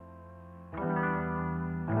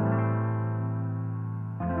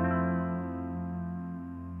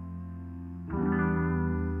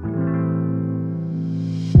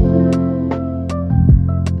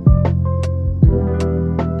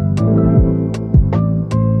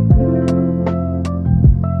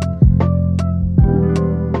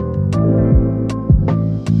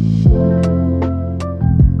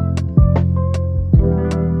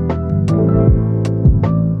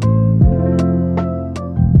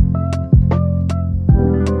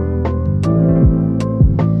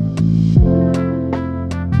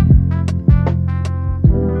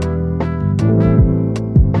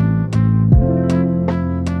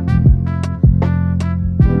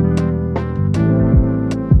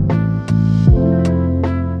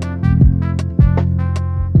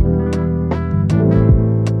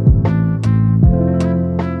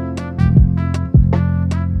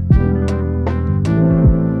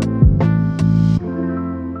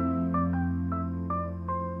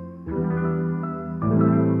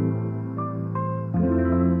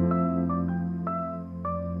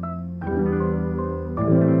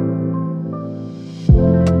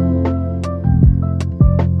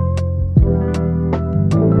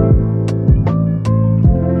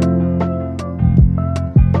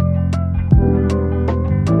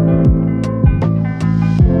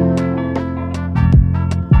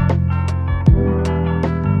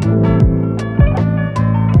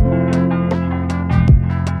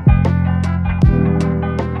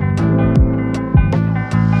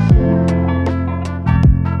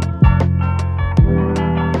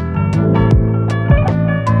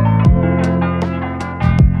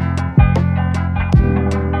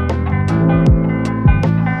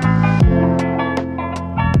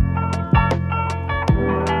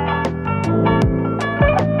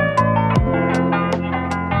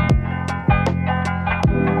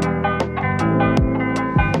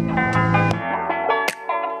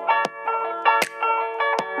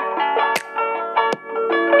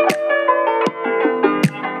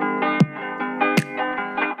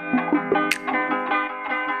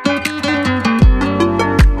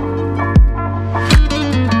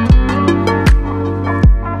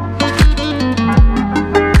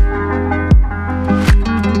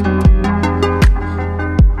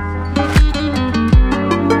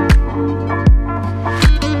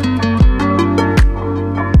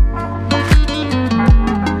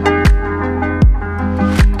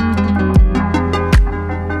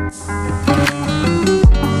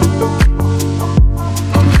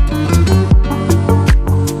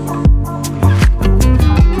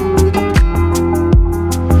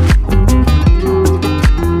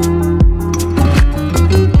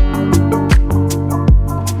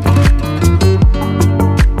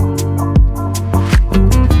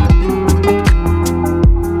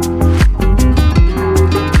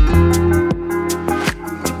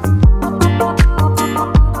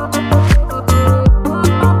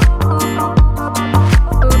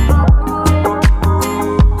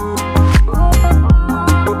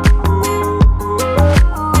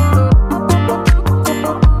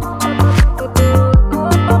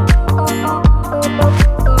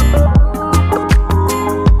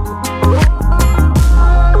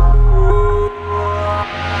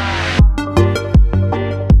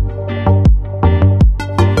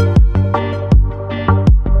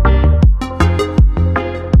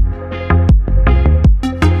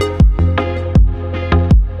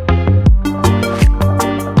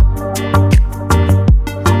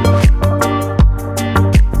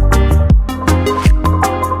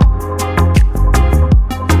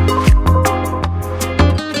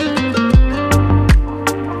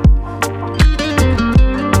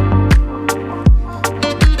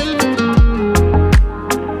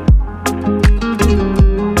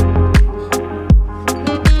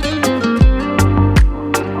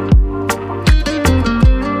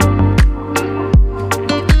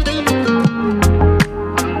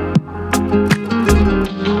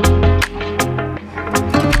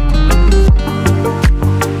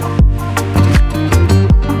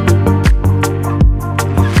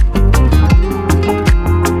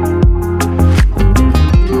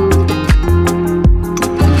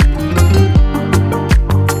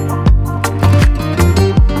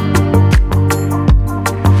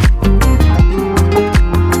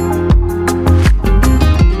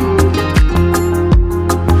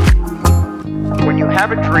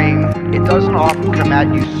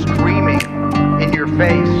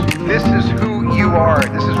you are.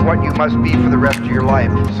 This is what you must be for the rest of your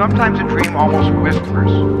life. Sometimes a dream almost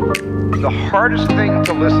whispers. The hardest thing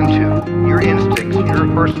to listen to, your instincts, your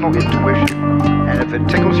personal intuition. And if it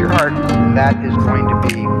tickles your heart, then that is going to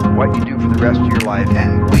be what you do for the rest of your life.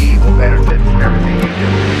 And we will benefit from everything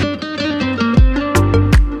you do.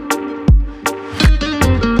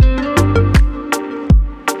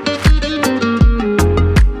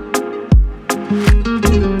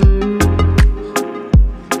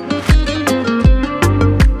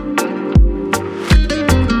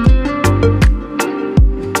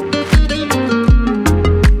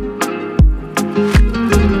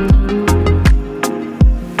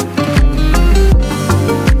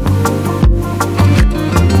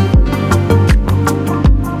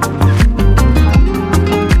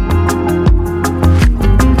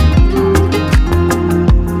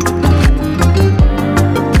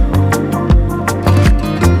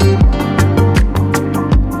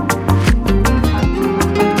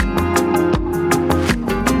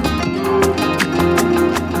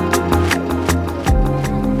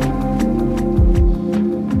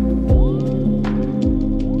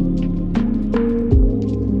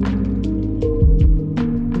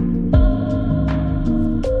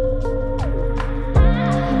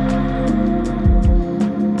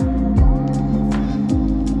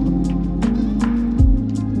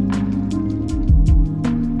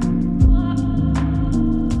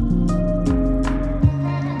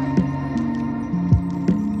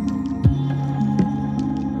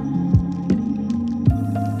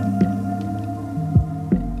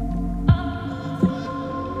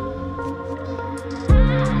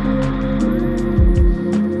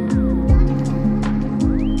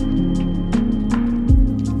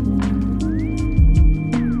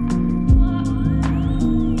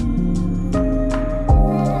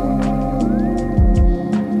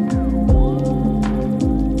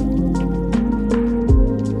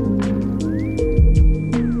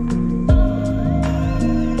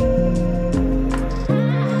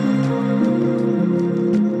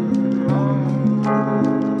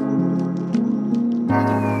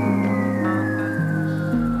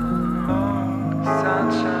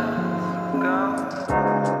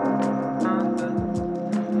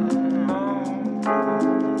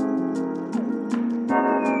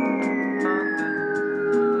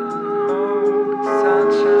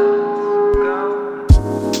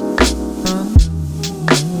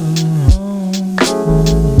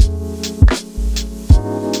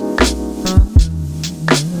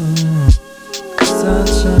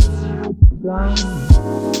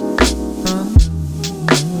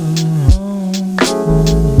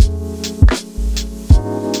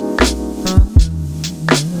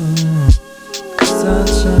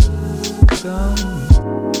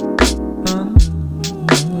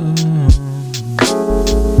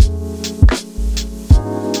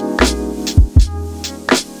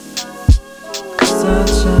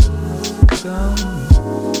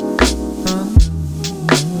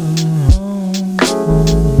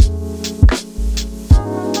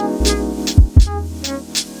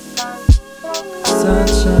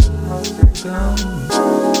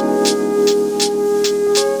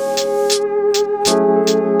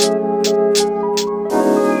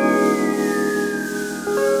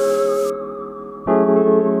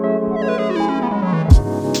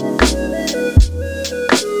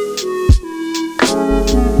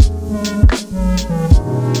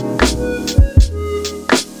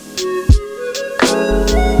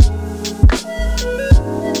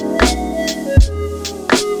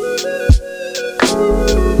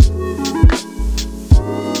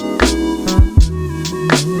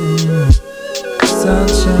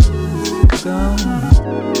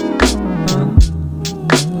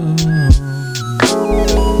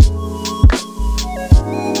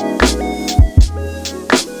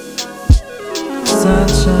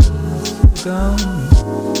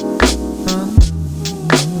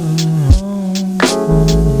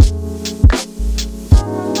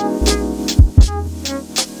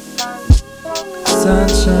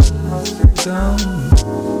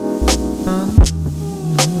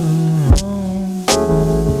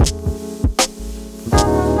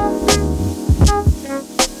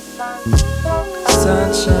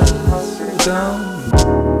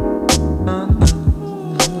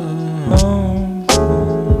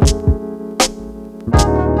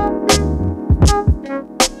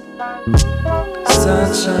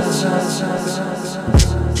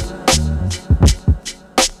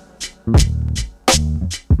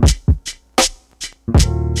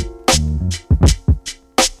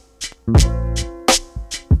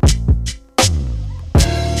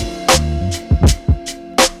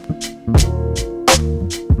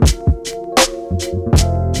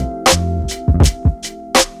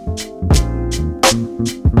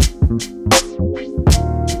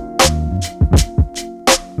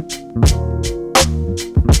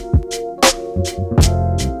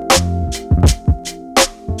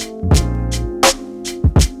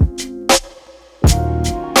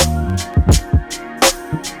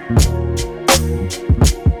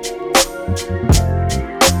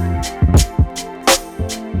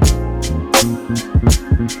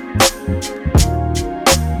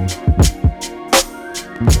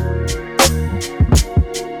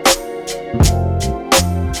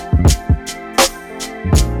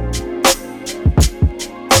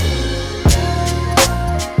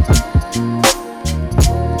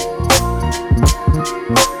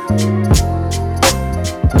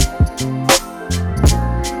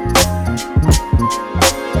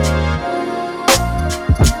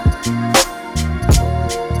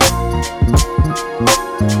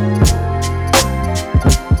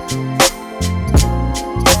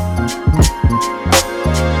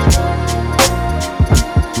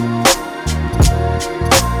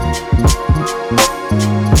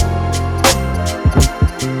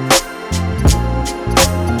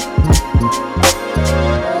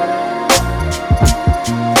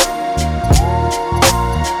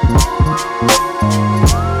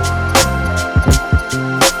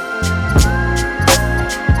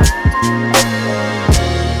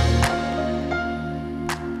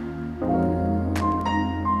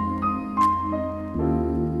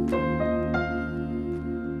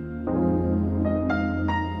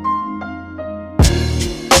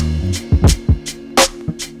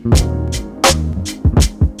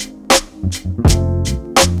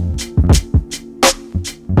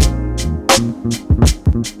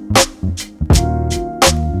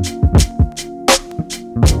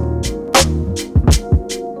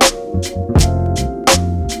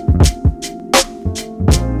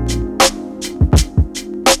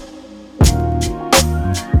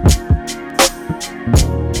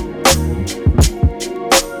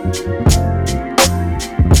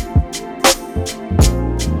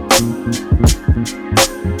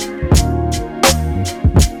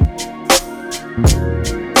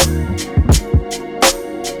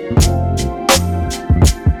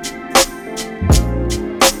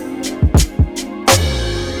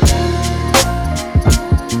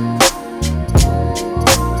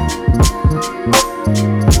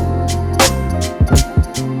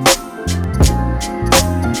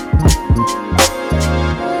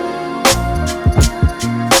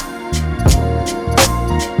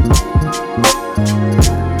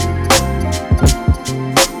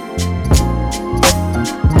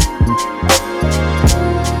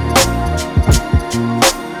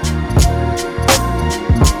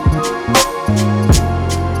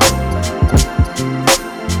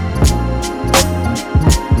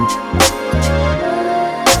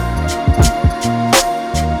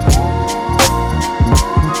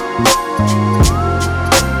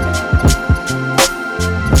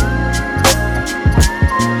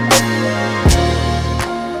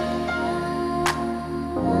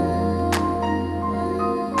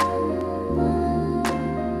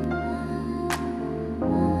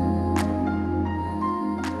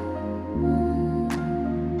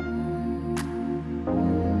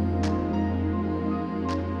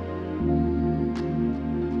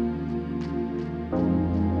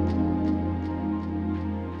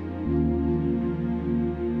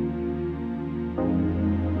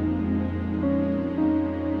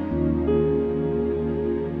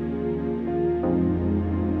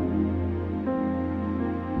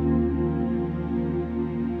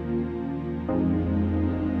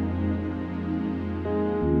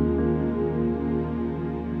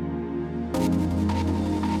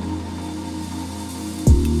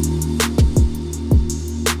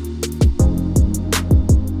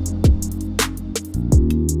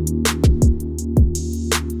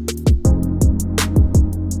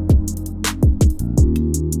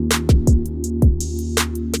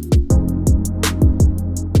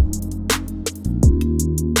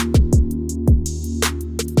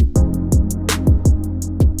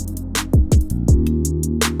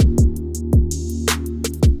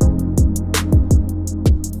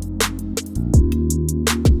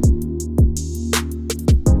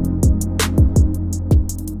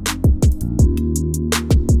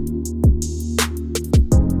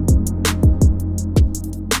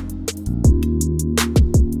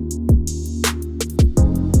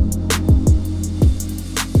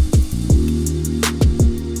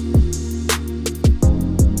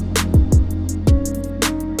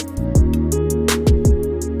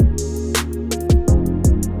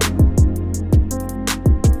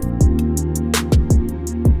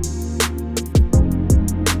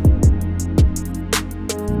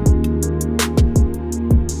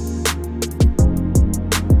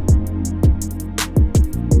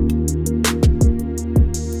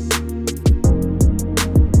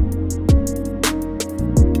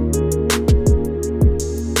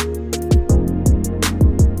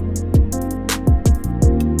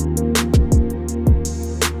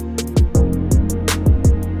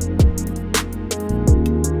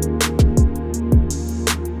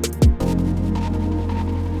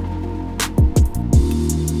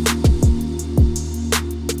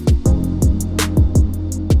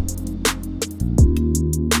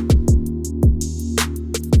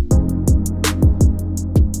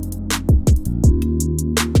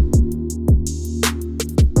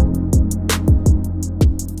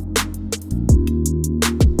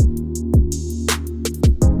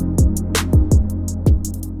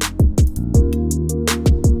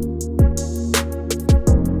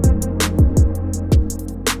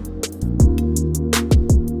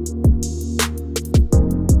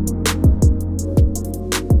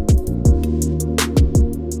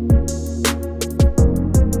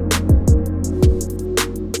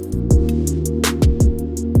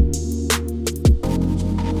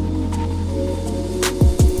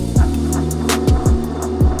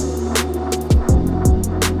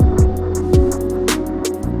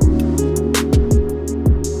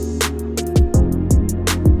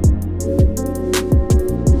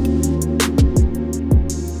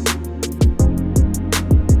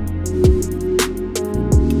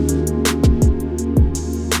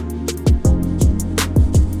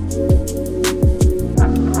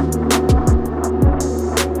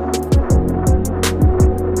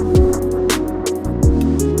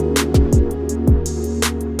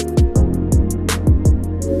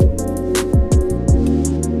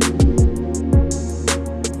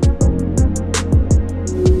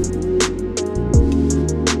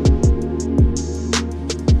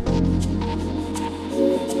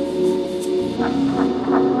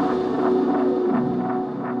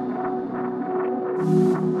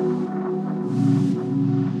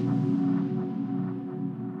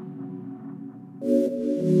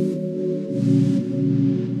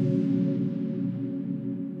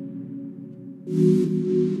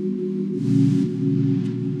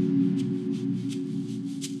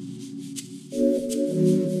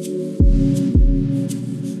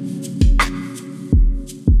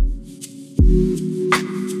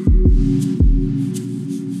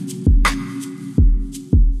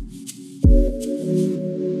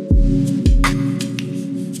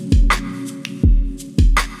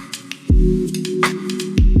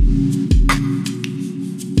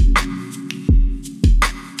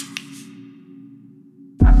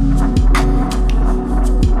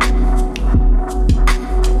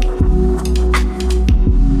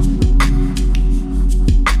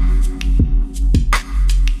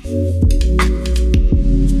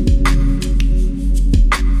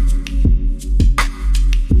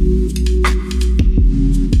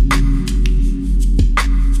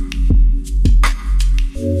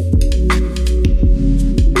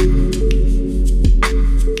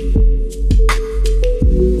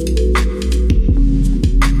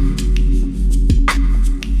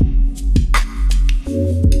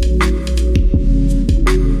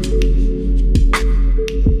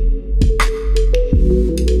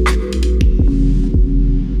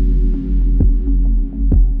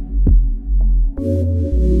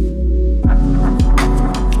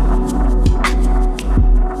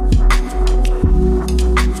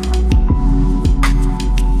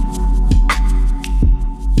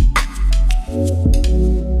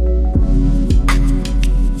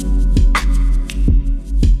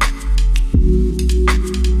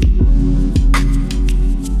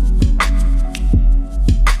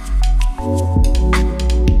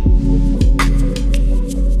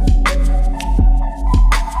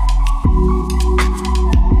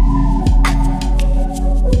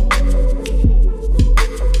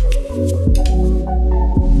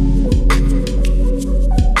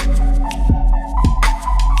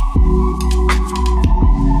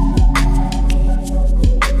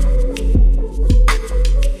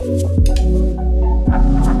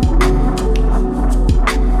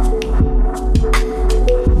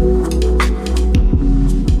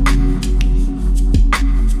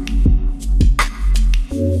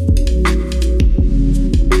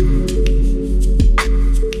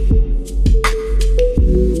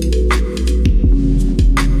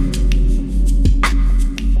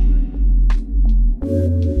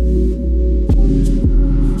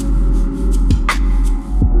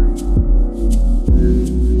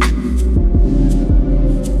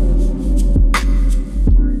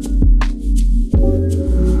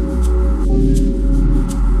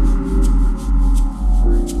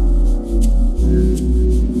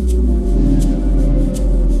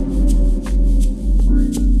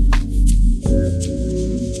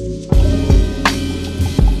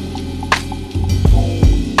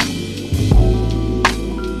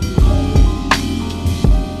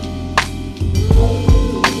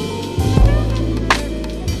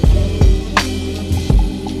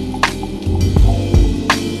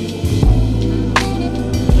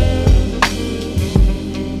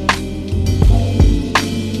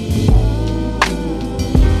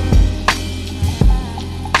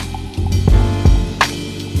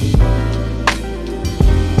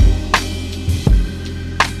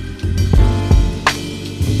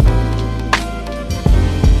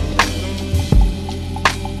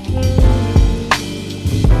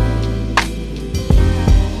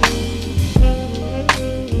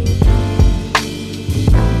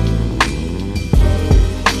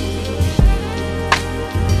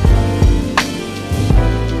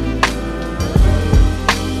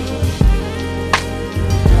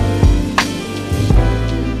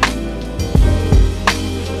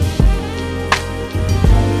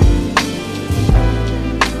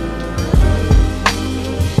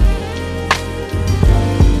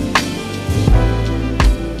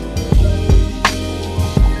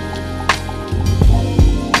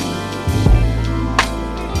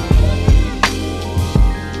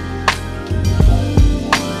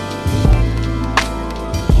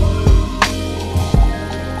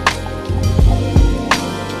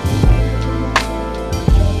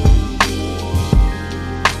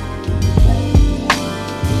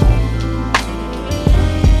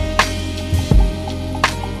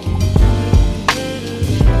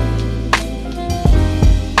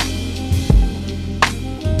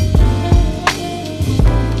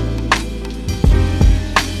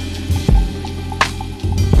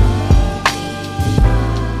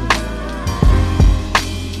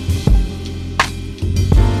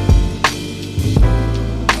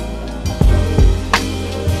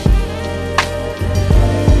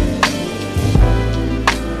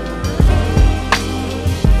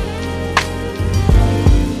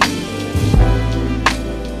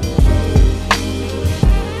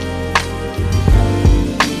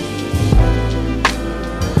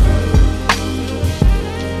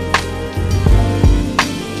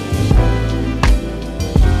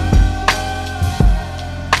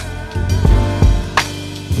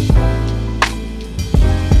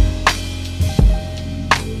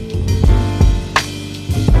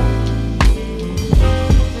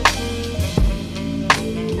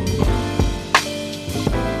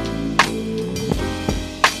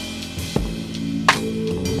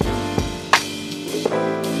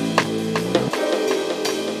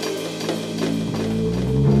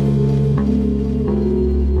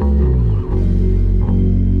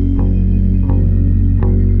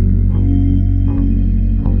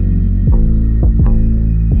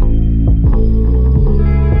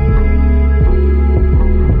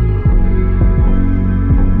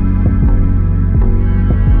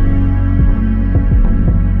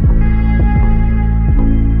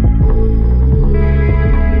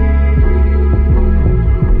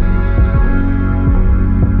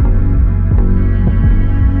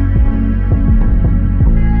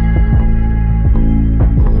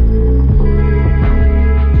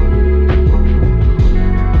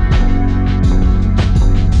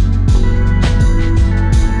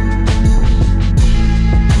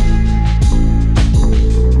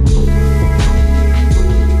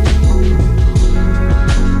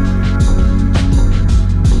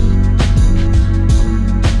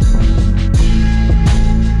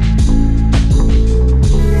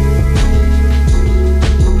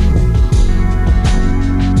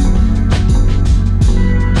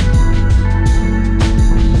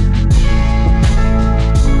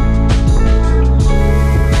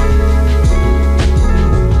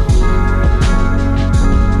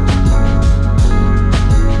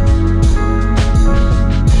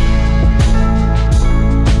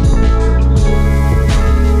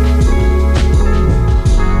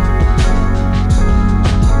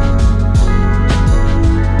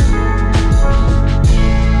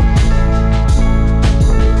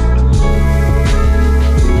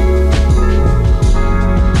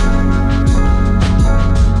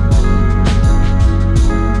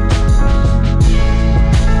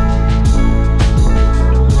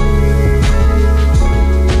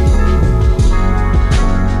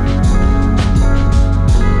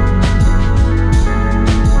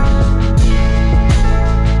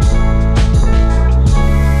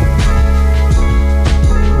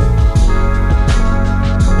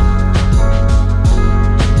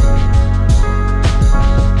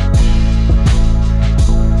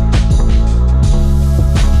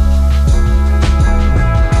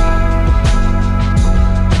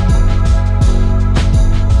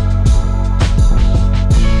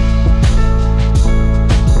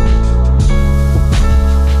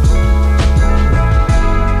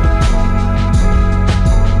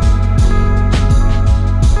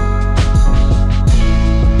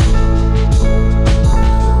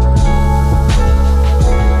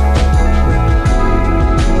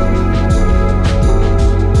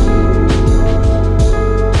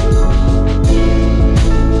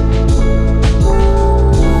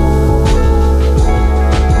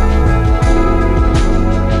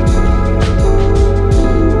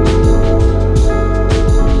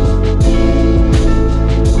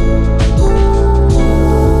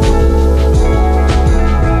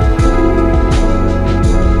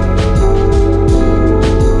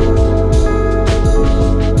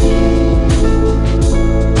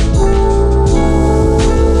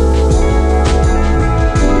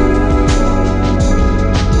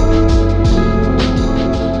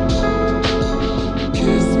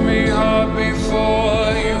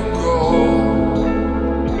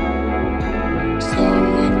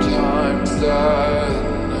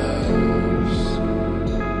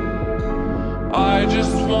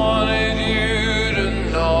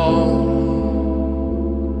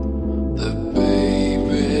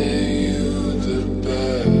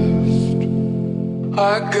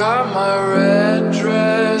 got my red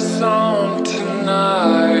dress on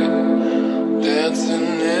tonight,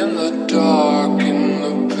 dancing in the dark in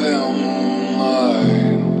the pale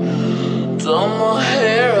moonlight. Done my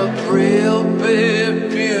hair up real big,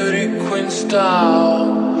 beauty queen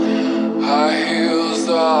style, high heels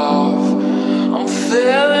off, I'm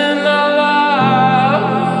feeling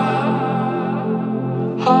alive.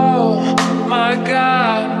 Oh my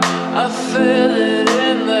God, I feel it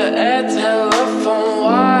in the air, telephone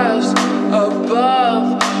wires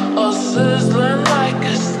above, all sizzling like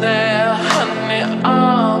a snare. Honey,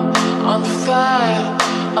 I'm on fire,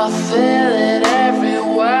 I feel it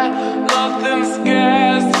everywhere. Nothing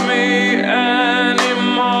scares me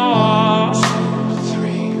anymore. 2,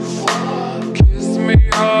 3, 4, kiss me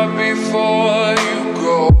hard before you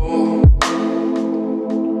go.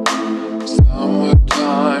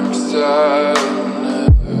 Summertime sadness.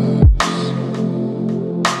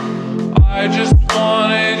 I just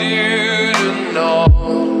wanted you to know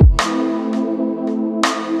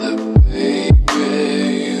that,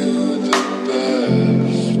 baby, you're the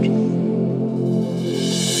best.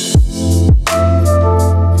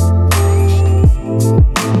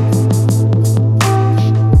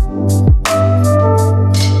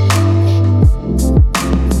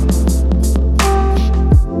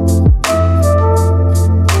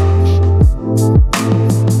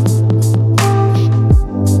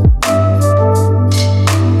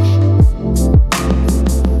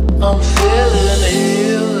 I'm feeling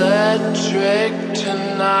electric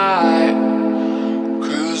tonight,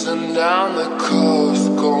 cruising down the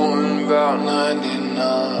coast, going about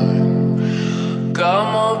 99.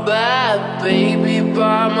 Got my bad baby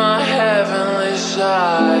by my heavenly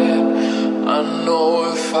side. I know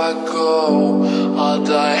if I go, I'll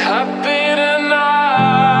die happy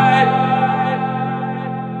tonight.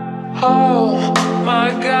 Oh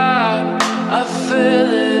my God, I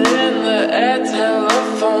feel it in the air,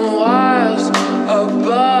 telephone wires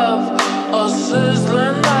above, all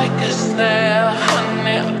sizzling like a snare.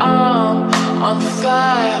 Honey, I'm on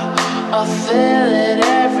fire, I feel it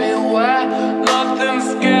everywhere. Nothing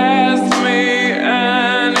scares me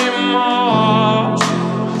anymore. 2,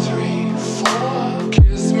 3, 4,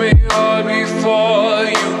 kiss me hard before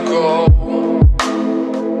you go.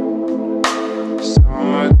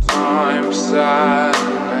 Summertime sadness.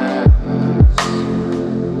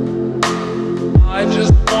 I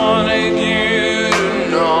just wanted you to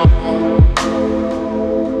know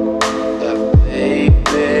that,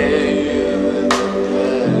 baby, you're the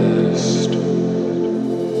best.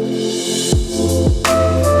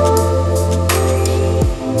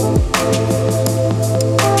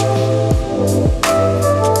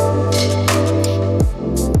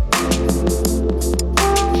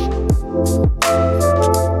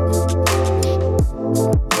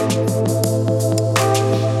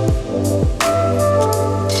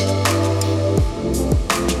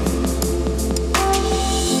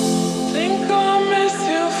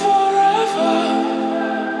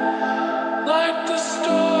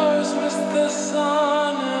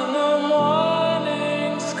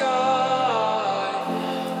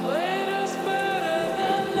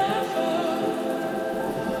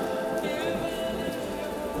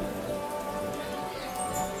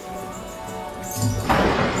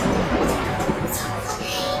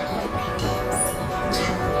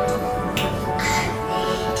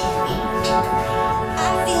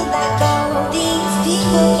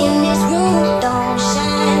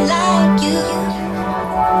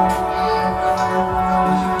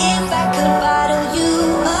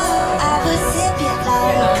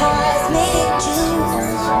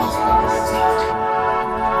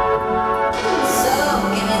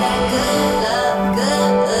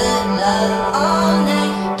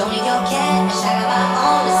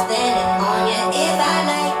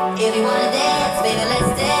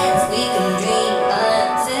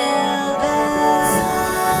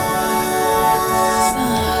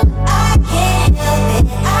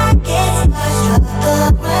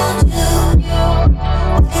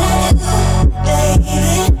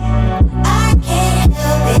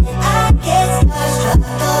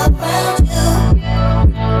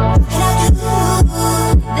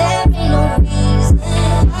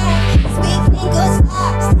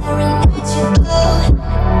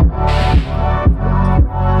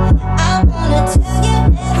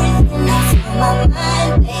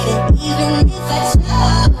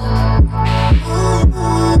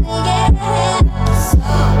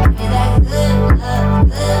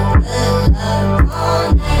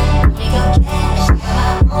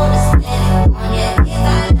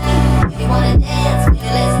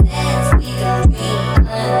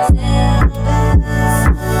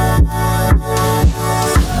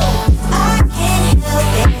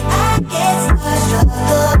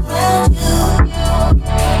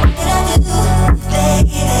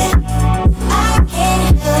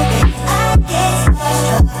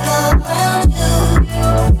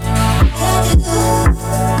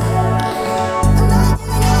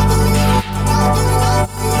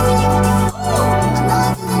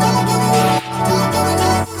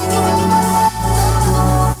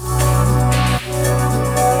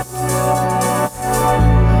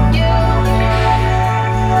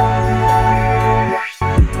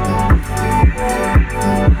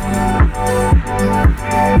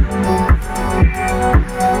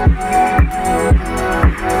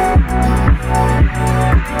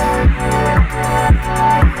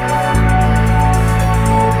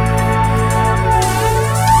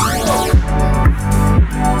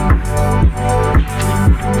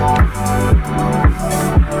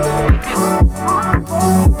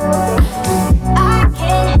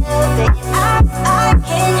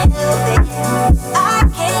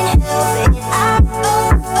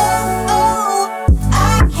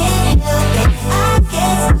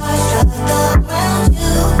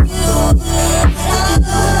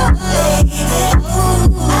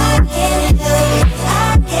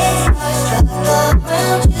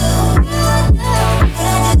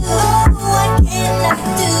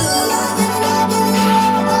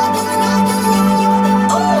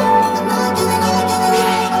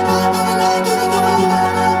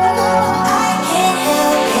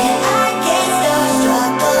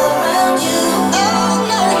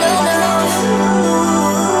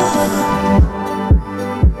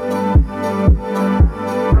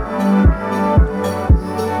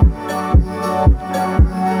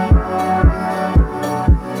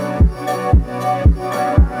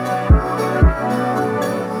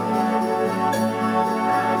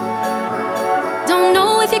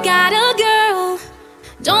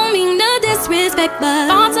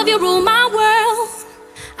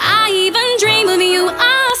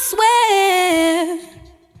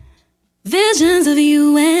 Visions of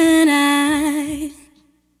you and I.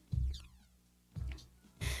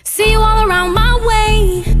 See you all around my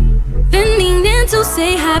way. Been meaning to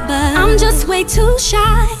say hi, but I'm just way too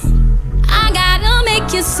shy. I gotta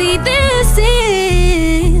make you see this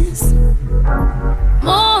is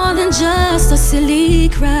more than just a silly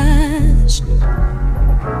crush.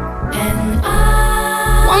 And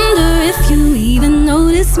I wonder if you even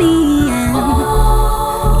notice me.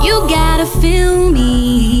 And you gotta feel me.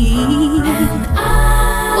 And I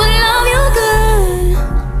would love you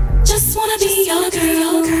good. Just wanna be your girl.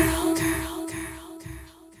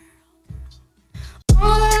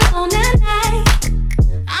 All alone at night,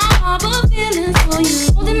 I harbor feelings for you,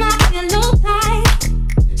 holding my pillow tight.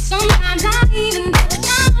 Sometimes I even touch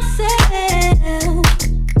myself,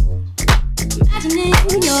 imagining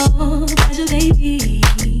your pleasure, baby.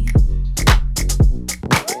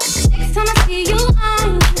 Next time I see you,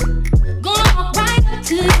 I'm gonna walk right up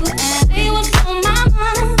to you and say what's on my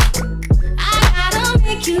mind. I gotta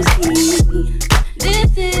make you see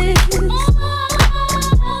this is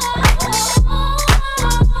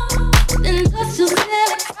and just to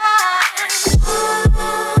satisfy.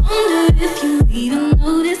 Wonder if you even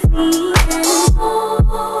notice me.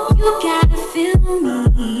 You gotta feel me.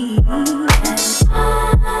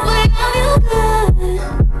 Would love you good.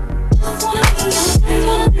 Just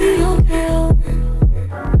wanna be your girl.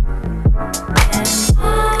 And I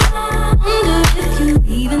wonder if you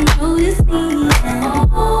even notice me.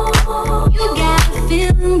 You gotta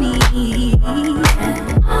feel me.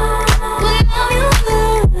 Would love you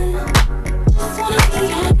good. Just wanna be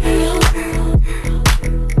your girl.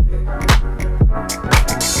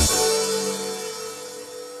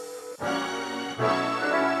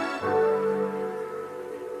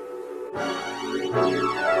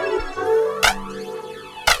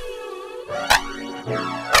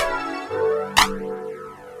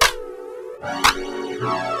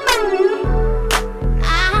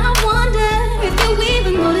 I wonder if you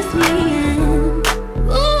even notice me.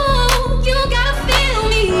 Ooh, you gotta feel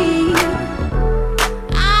me.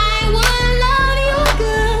 I would love you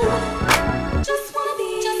good. Just wanna be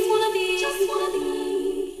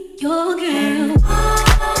your girl. I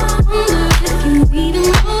wonder if you even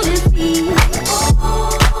notice me.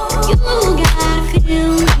 You gotta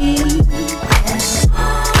feel me.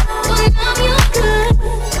 Would love you good.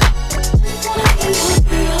 Just wanna be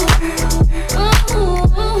your girl.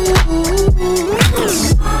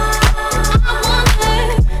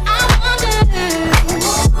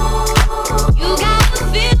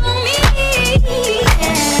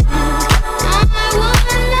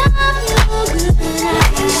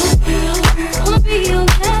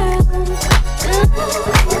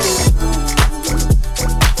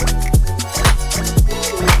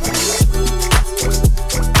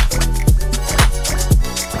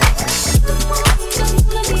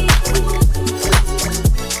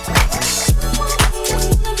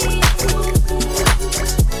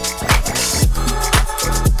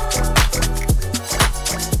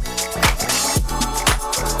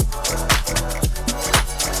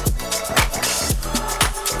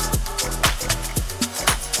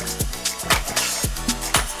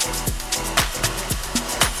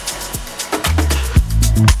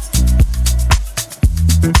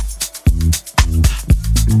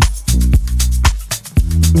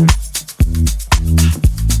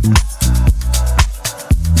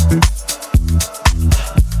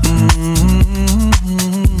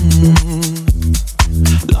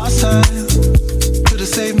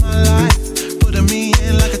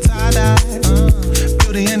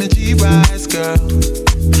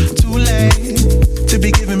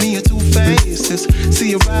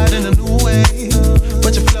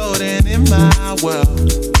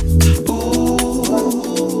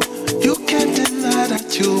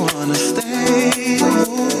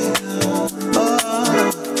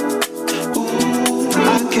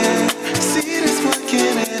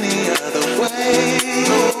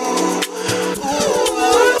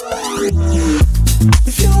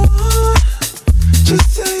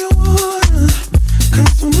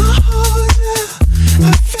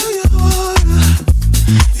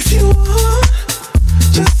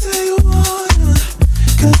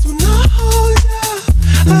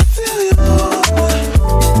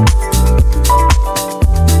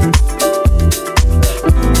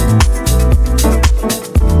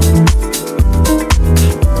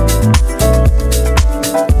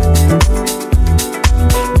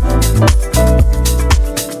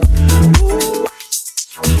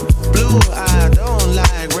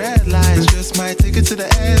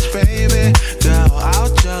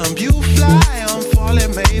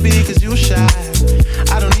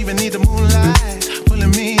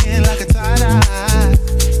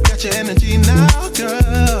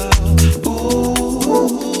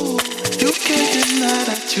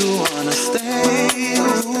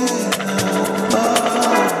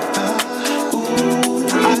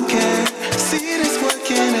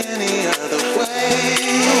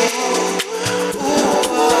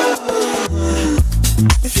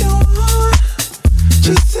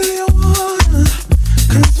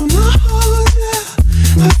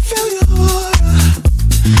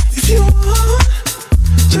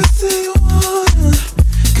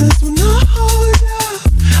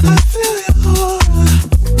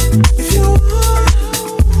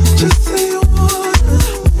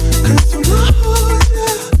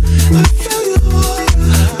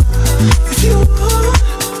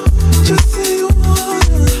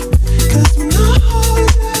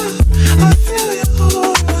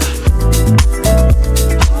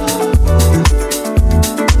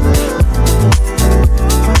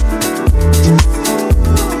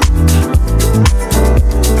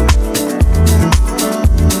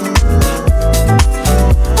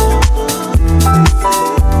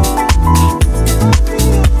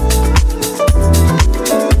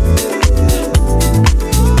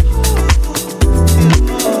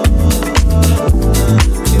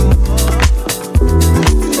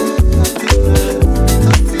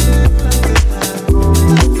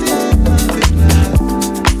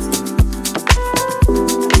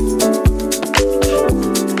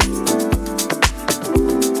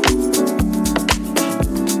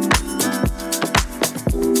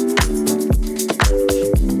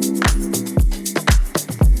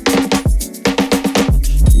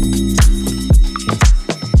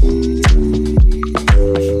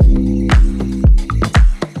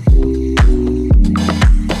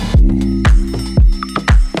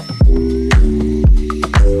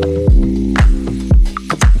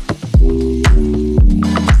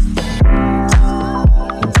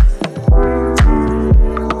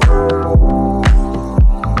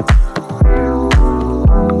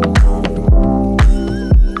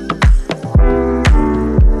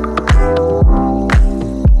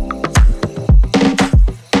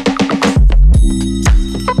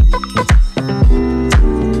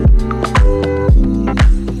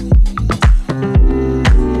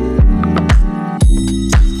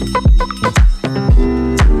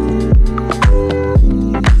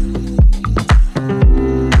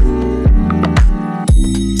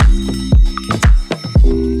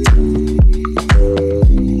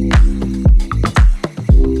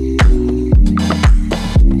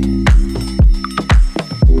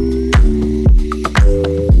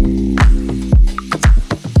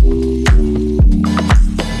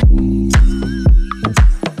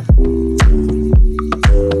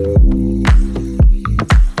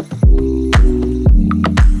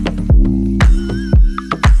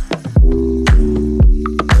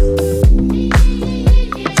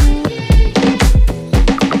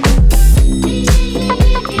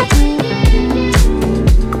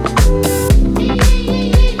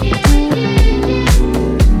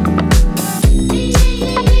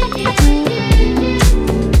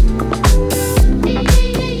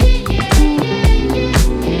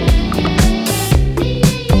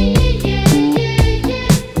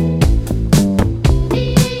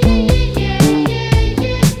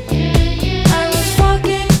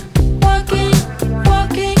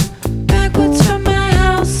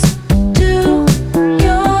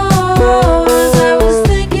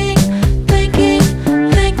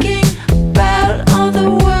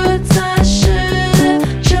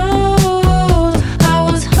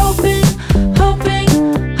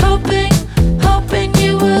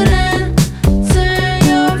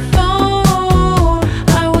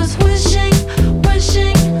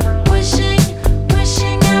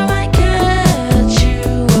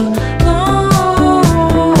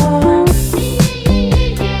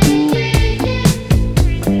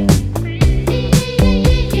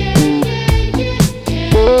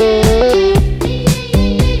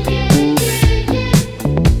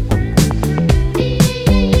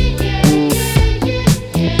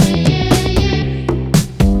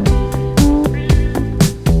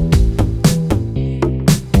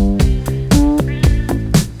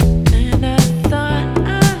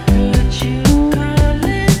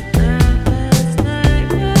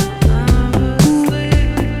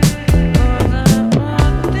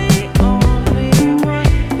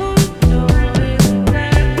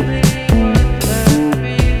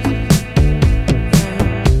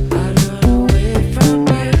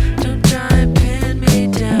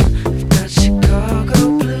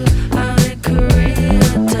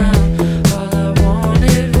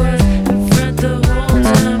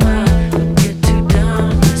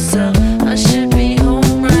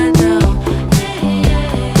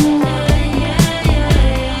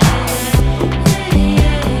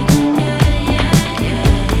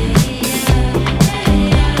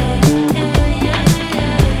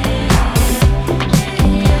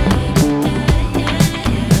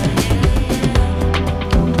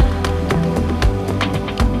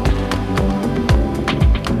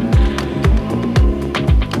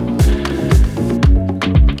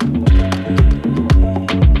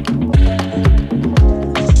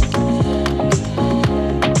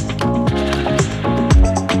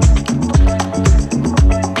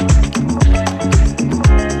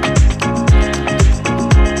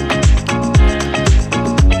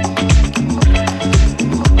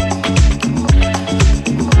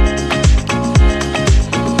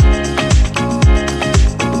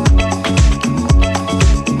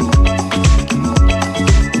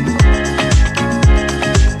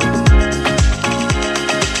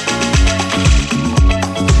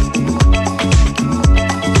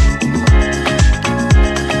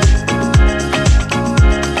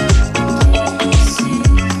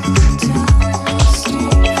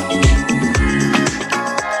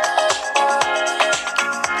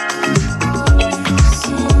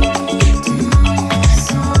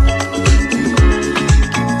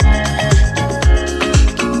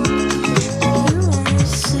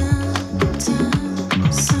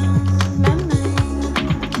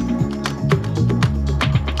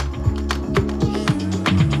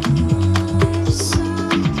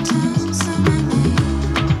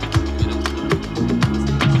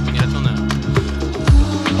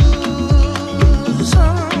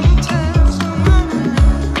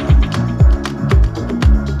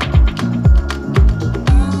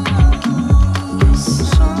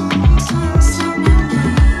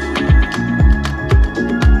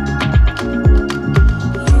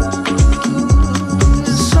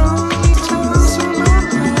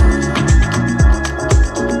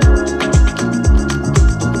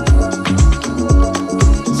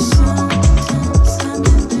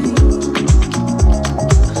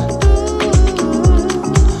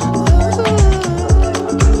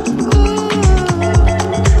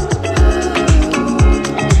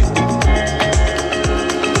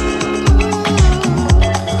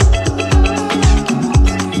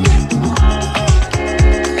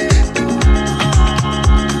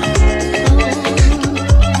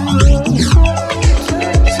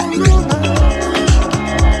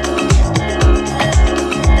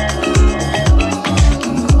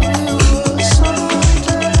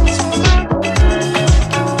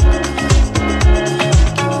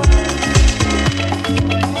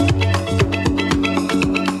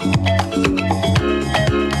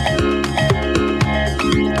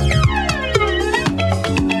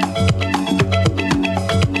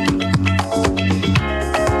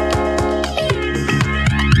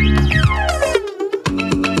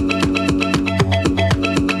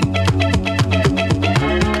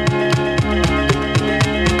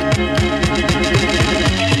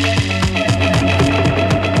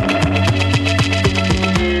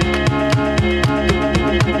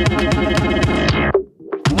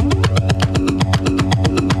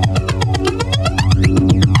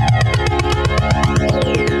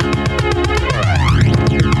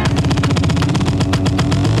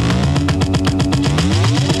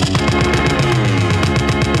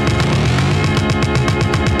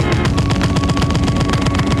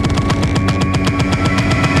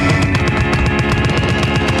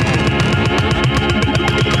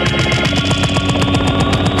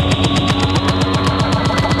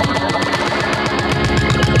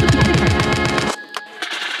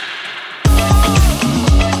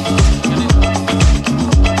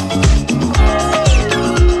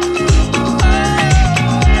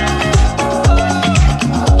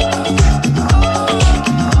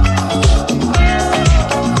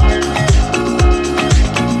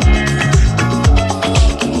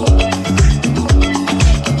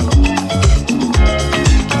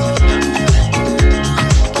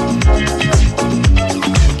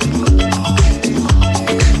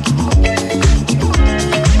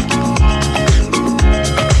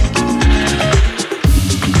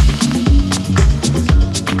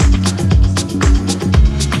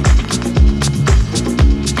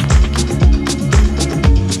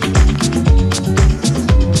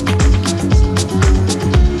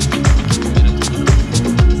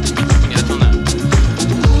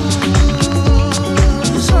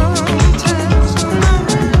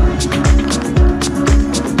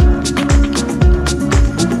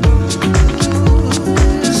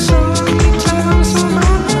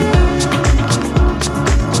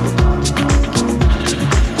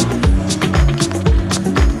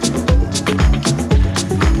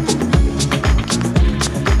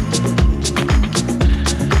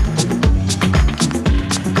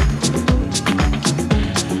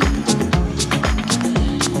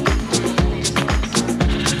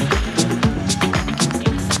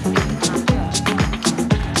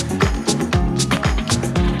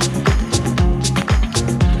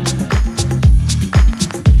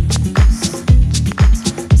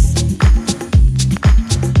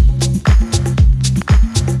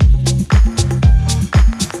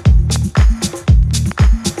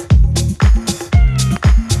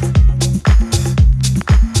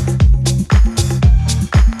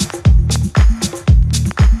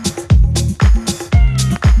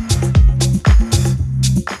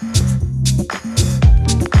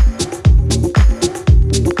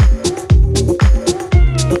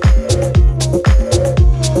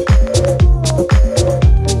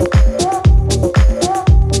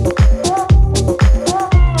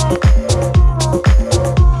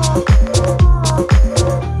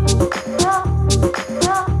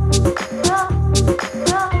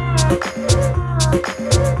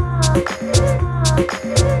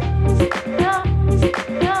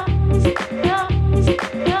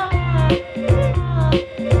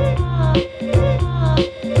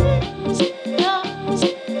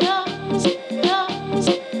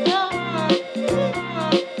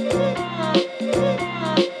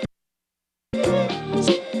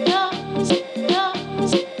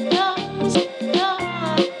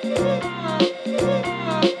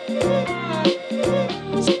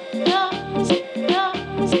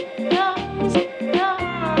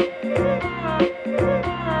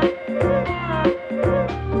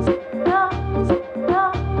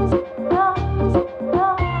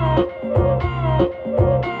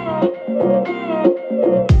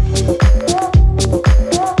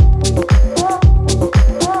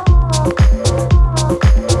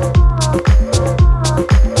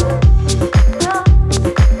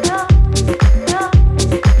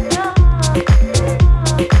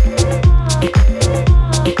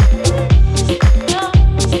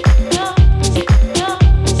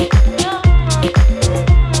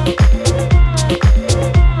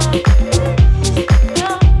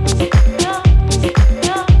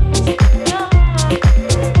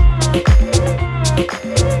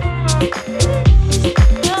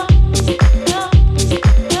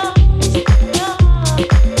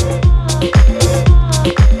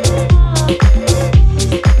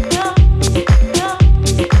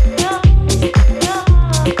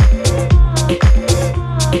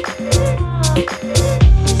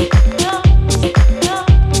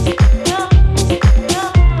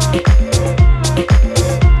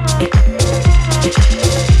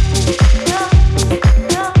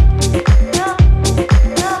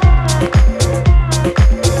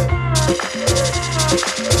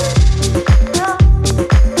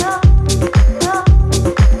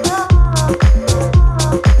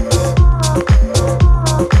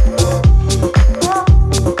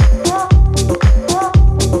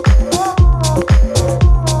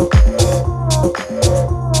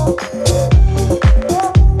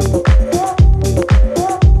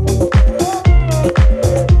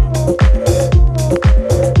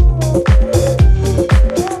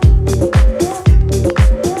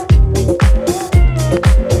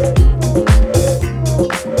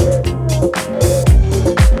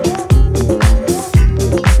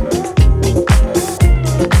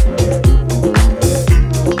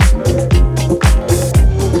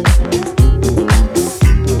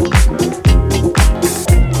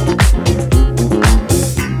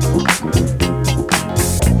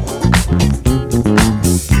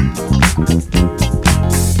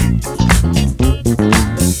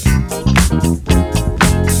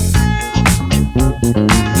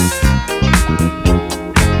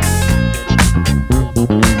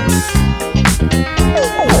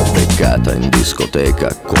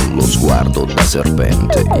 Con lo sguardo da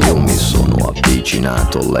serpente io mi sono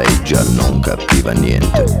avvicinato, lei già non capiva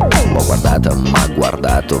niente. L'ho guardata, m'ha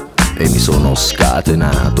guardato e mi sono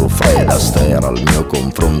scatenato. Fred Astaire al mio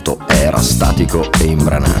confronto era statico e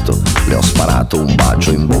imbranato. Le ho sparato un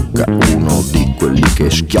bacio in bocca, uno di quelli che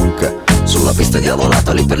schiocca. Sulla pista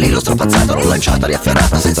diavolata, lì per lì l'ho strapazzata, l'ho lanciata,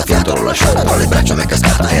 riafferrata, senza fiato l'ho lasciata. Tra le braccia mi è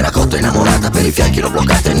cascata, era cotta innamorata, per i fianchi l'ho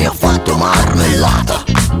bloccata e ne ho fatto marmellata.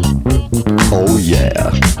 Oh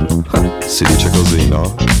yeah, si dice così,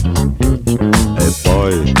 no? E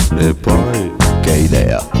poi, che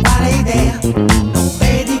idea? Quale idea? Non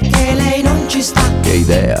vedi che lei non ci sta? Che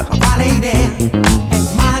idea? Quale idea? È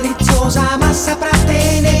maliziosa ma saprà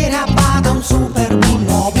tenere a bada un super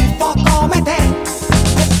bullo buffo come te.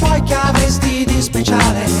 E poi che avresti di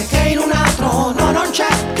speciale che in un altro no, non c'è?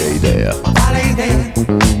 Che idea? Quale idea?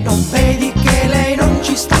 Non vedi che lei non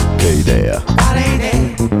ci sta? Che idea? Quale idea?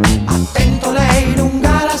 Attento, lei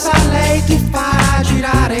lunga la sa, lei ti farà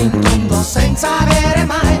girare in tondo senza avere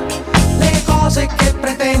mai le cose che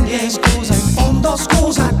pretendi. E scusa, in fondo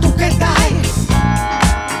scusa, tu che dai?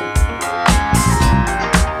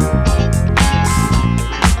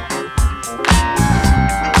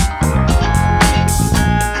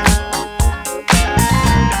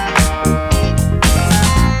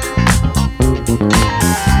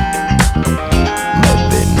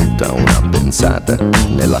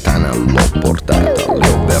 Nella tana l'ho portata, le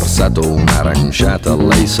ho versato un'aranciata,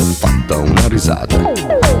 lei s'è fatta una risata.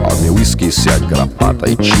 Al mio whisky si è aggrappata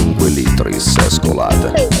e 5 litri s'è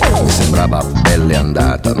scolata. Mi sembrava belle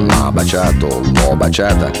andata, m'ha baciato, l'ho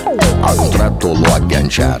baciata. A un tratto l'ho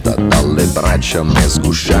agganciata, dalle braccia m'è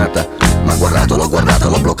sgusciata. M'ha guardato, l'ho guardata,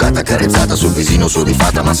 l'ho bloccata, carezzata sul visino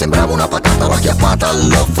sudifata. Ma sembrava una patata, l'ho acchiappata,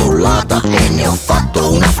 l'ho frullata e ne ho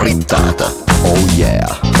fatto una frittata. Oh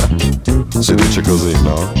yeah, si dice così,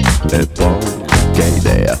 no? E poi, che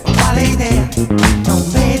idea? Quale idea? Non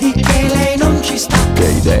vedi che lei non ci sta? Che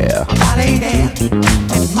idea? Quale idea?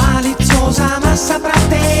 È maliziosa ma saprà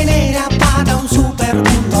tenere a bada un super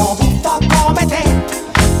bullo buffo come te.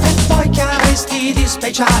 E poi che avresti di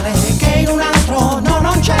speciale che in un altro no,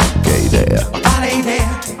 non c'è? Che idea? Quale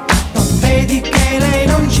idea? Non vedi che lei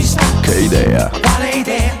non ci sta? Che idea? Quale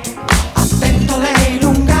idea? Attento, lei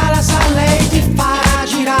lunga la sa, lei ti farà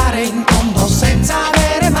girare in tondo senza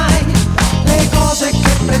avere mai le cose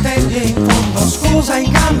che pretendi. In fondo scusa,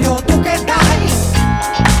 in cambio tu che dai?